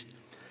the east.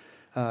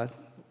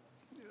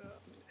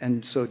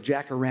 And so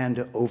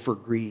Jacaranda Over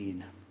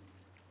Green.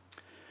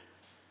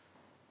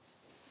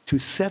 To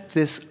set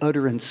this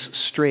utterance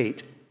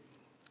straight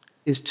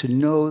is to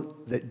know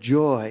that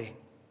joy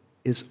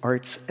is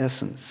art's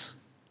essence,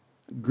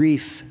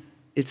 grief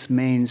its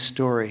main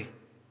story,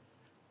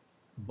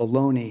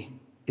 baloney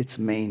its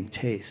main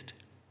taste.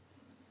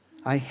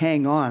 I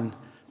hang on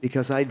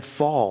because I'd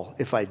fall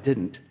if I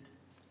didn't.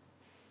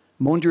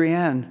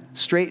 Mondrian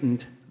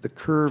straightened the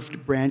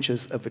curved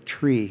branches of a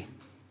tree.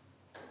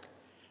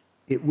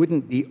 It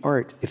wouldn't be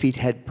art if he'd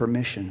had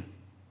permission.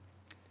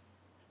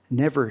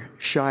 Never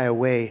shy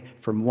away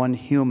from one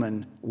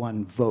human,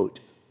 one vote.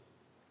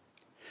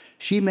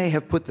 She may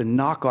have put the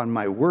knock on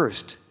my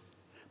worst,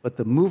 but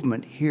the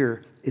movement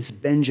here is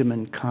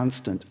Benjamin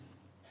Constant.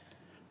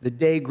 The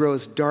day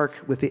grows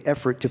dark with the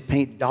effort to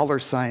paint dollar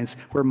signs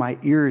where my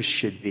ears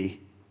should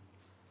be.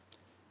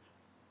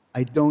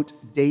 I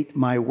don't date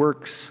my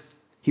works,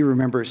 he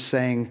remembers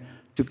saying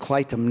to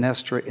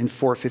Clytemnestra in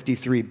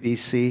 453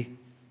 BC.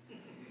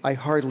 I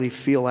hardly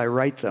feel I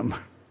write them.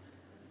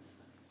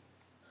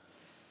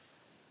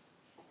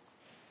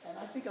 And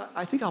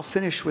I think I'll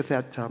finish with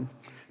that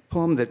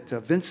poem that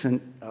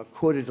Vincent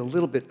quoted a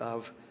little bit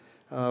of.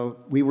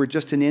 We were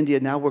just in India,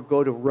 now we'll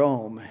go to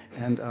Rome.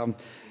 And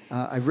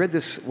I've read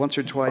this once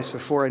or twice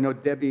before. I know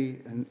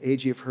Debbie and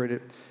A.G. have heard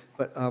it.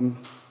 But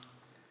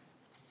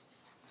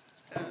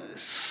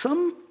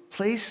some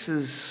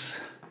places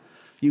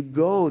you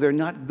go, they're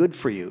not good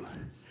for you.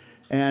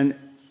 And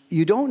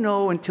you don't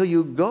know until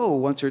you go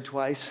once or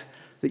twice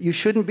that you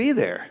shouldn't be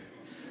there.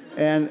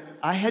 And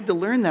I had to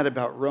learn that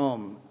about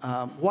Rome.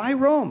 Why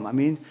Rome? I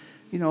mean,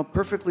 you know,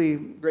 perfectly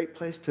great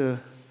place to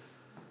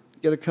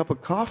get a cup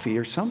of coffee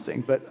or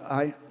something, but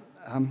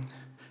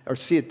or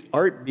see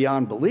art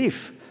beyond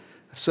belief.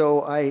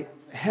 So I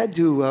had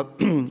to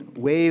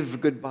wave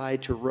goodbye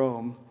to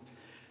Rome.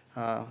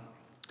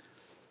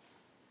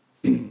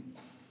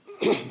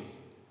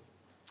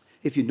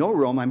 If you know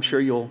Rome, I'm sure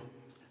you'll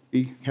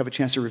have a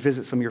chance to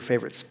revisit some of your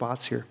favorite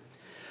spots here.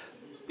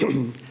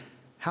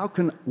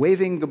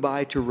 Waving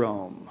goodbye to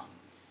Rome.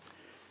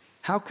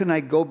 How can I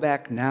go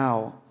back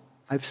now?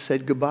 I've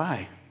said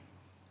goodbye.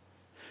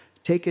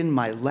 Taken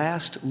my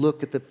last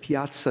look at the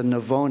Piazza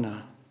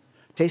Navona,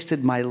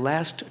 tasted my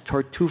last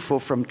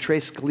tartufo from Tre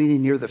Scalini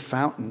near the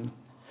fountain,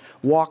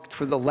 walked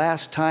for the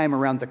last time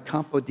around the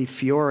Campo di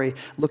Fiore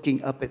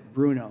looking up at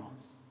Bruno.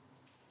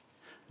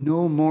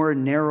 No more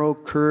narrow,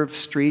 curved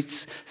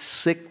streets,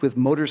 sick with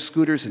motor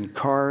scooters and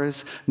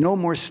cars. No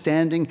more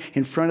standing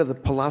in front of the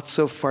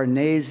Palazzo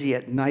Farnese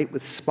at night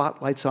with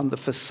spotlights on the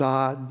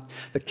facade,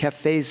 the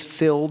cafes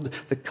filled,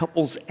 the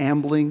couples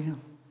ambling.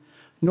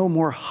 No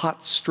more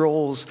hot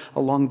strolls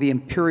along the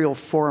Imperial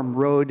Forum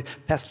Road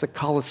past the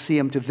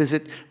Colosseum to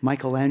visit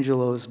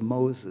Michelangelo's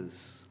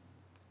Moses.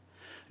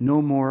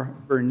 No more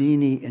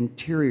Bernini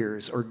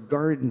interiors or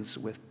gardens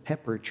with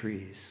pepper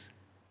trees.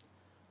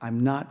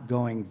 I'm not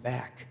going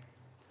back.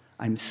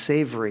 I'm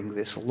savoring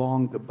this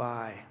long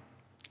goodbye.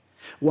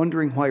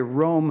 Wondering why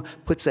Rome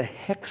puts a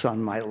hex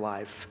on my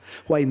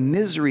life, why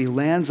misery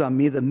lands on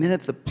me the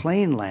minute the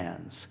plane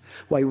lands,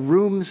 why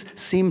rooms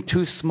seem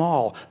too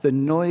small, the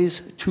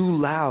noise too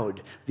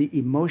loud, the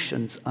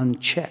emotions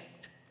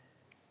unchecked.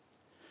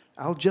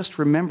 I'll just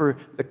remember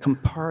the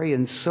Campari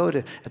and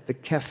soda at the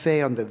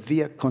cafe on the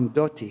Via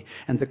Condotti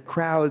and the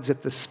crowds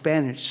at the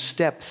Spanish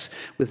Steps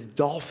with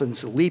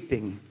dolphins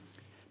leaping,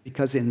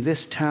 because in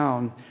this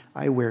town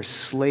I wear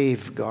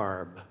slave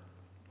garb.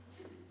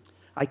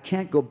 I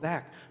can't go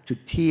back to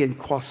tea and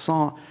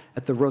croissant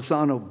at the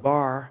Rosano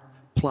bar,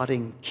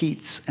 plotting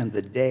Keats and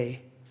the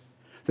day.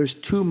 There's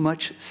too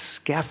much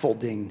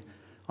scaffolding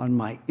on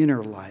my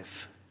inner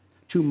life,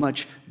 too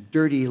much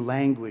dirty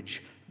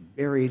language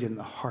buried in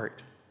the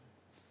heart.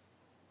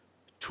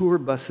 Tour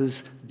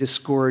buses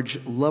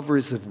disgorge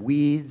lovers of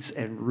weeds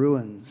and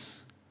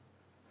ruins,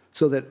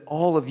 so that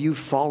all of you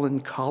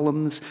fallen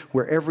columns,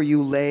 wherever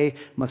you lay,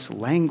 must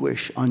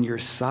languish on your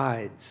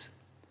sides.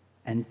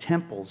 And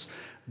temples,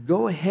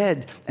 go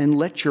ahead and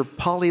let your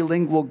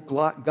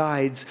polylingual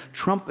guides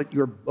trumpet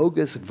your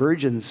bogus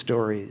virgin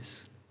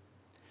stories.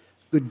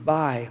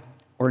 Goodbye,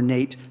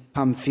 ornate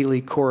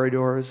Pamphili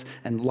corridors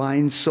and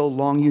lines so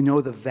long you know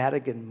the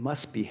Vatican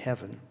must be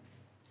heaven.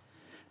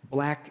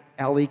 Black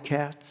alley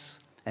cats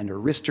and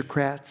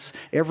aristocrats,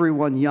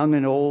 everyone young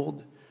and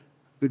old,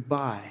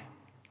 goodbye.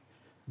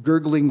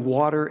 Gurgling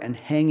water and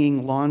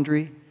hanging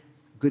laundry,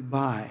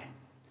 goodbye.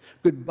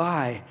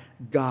 Goodbye,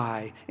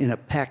 guy in a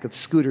pack of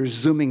scooters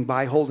zooming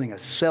by, holding a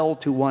cell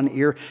to one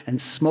ear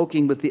and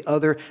smoking with the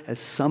other as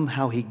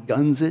somehow he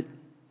guns it.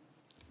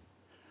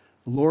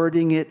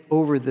 Lording it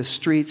over the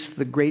streets,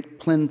 the great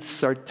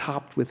plinths are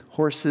topped with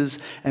horses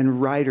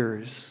and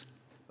riders,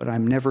 but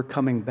I'm never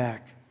coming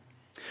back.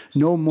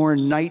 No more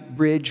night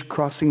bridge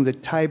crossing the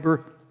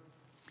Tiber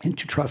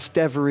into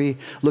Trastevere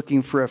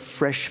looking for a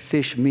fresh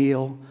fish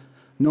meal.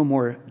 No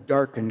more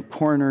darkened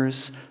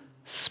corners,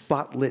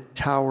 spotlit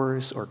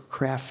towers, or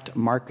craft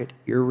market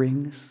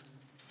earrings.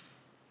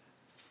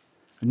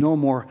 No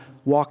more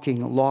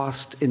walking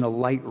lost in a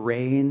light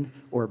rain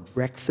or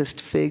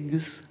breakfast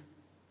figs.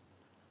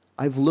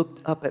 I've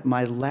looked up at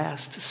my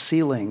last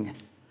ceiling,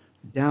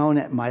 down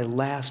at my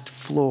last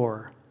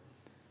floor.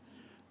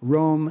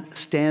 Rome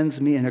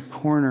stands me in a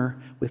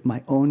corner with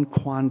my own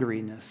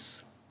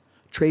quandariness.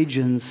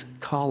 Trajan's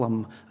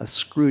column, a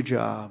screw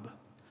job.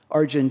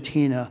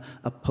 Argentina,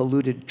 a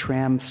polluted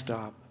tram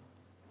stop.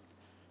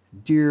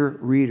 Dear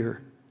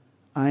reader,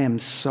 I am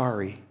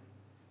sorry.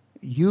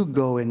 You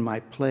go in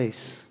my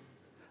place.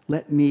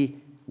 Let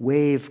me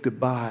wave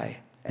goodbye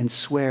and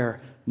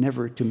swear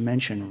never to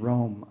mention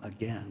Rome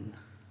again.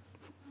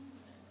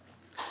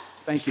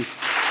 Thank you.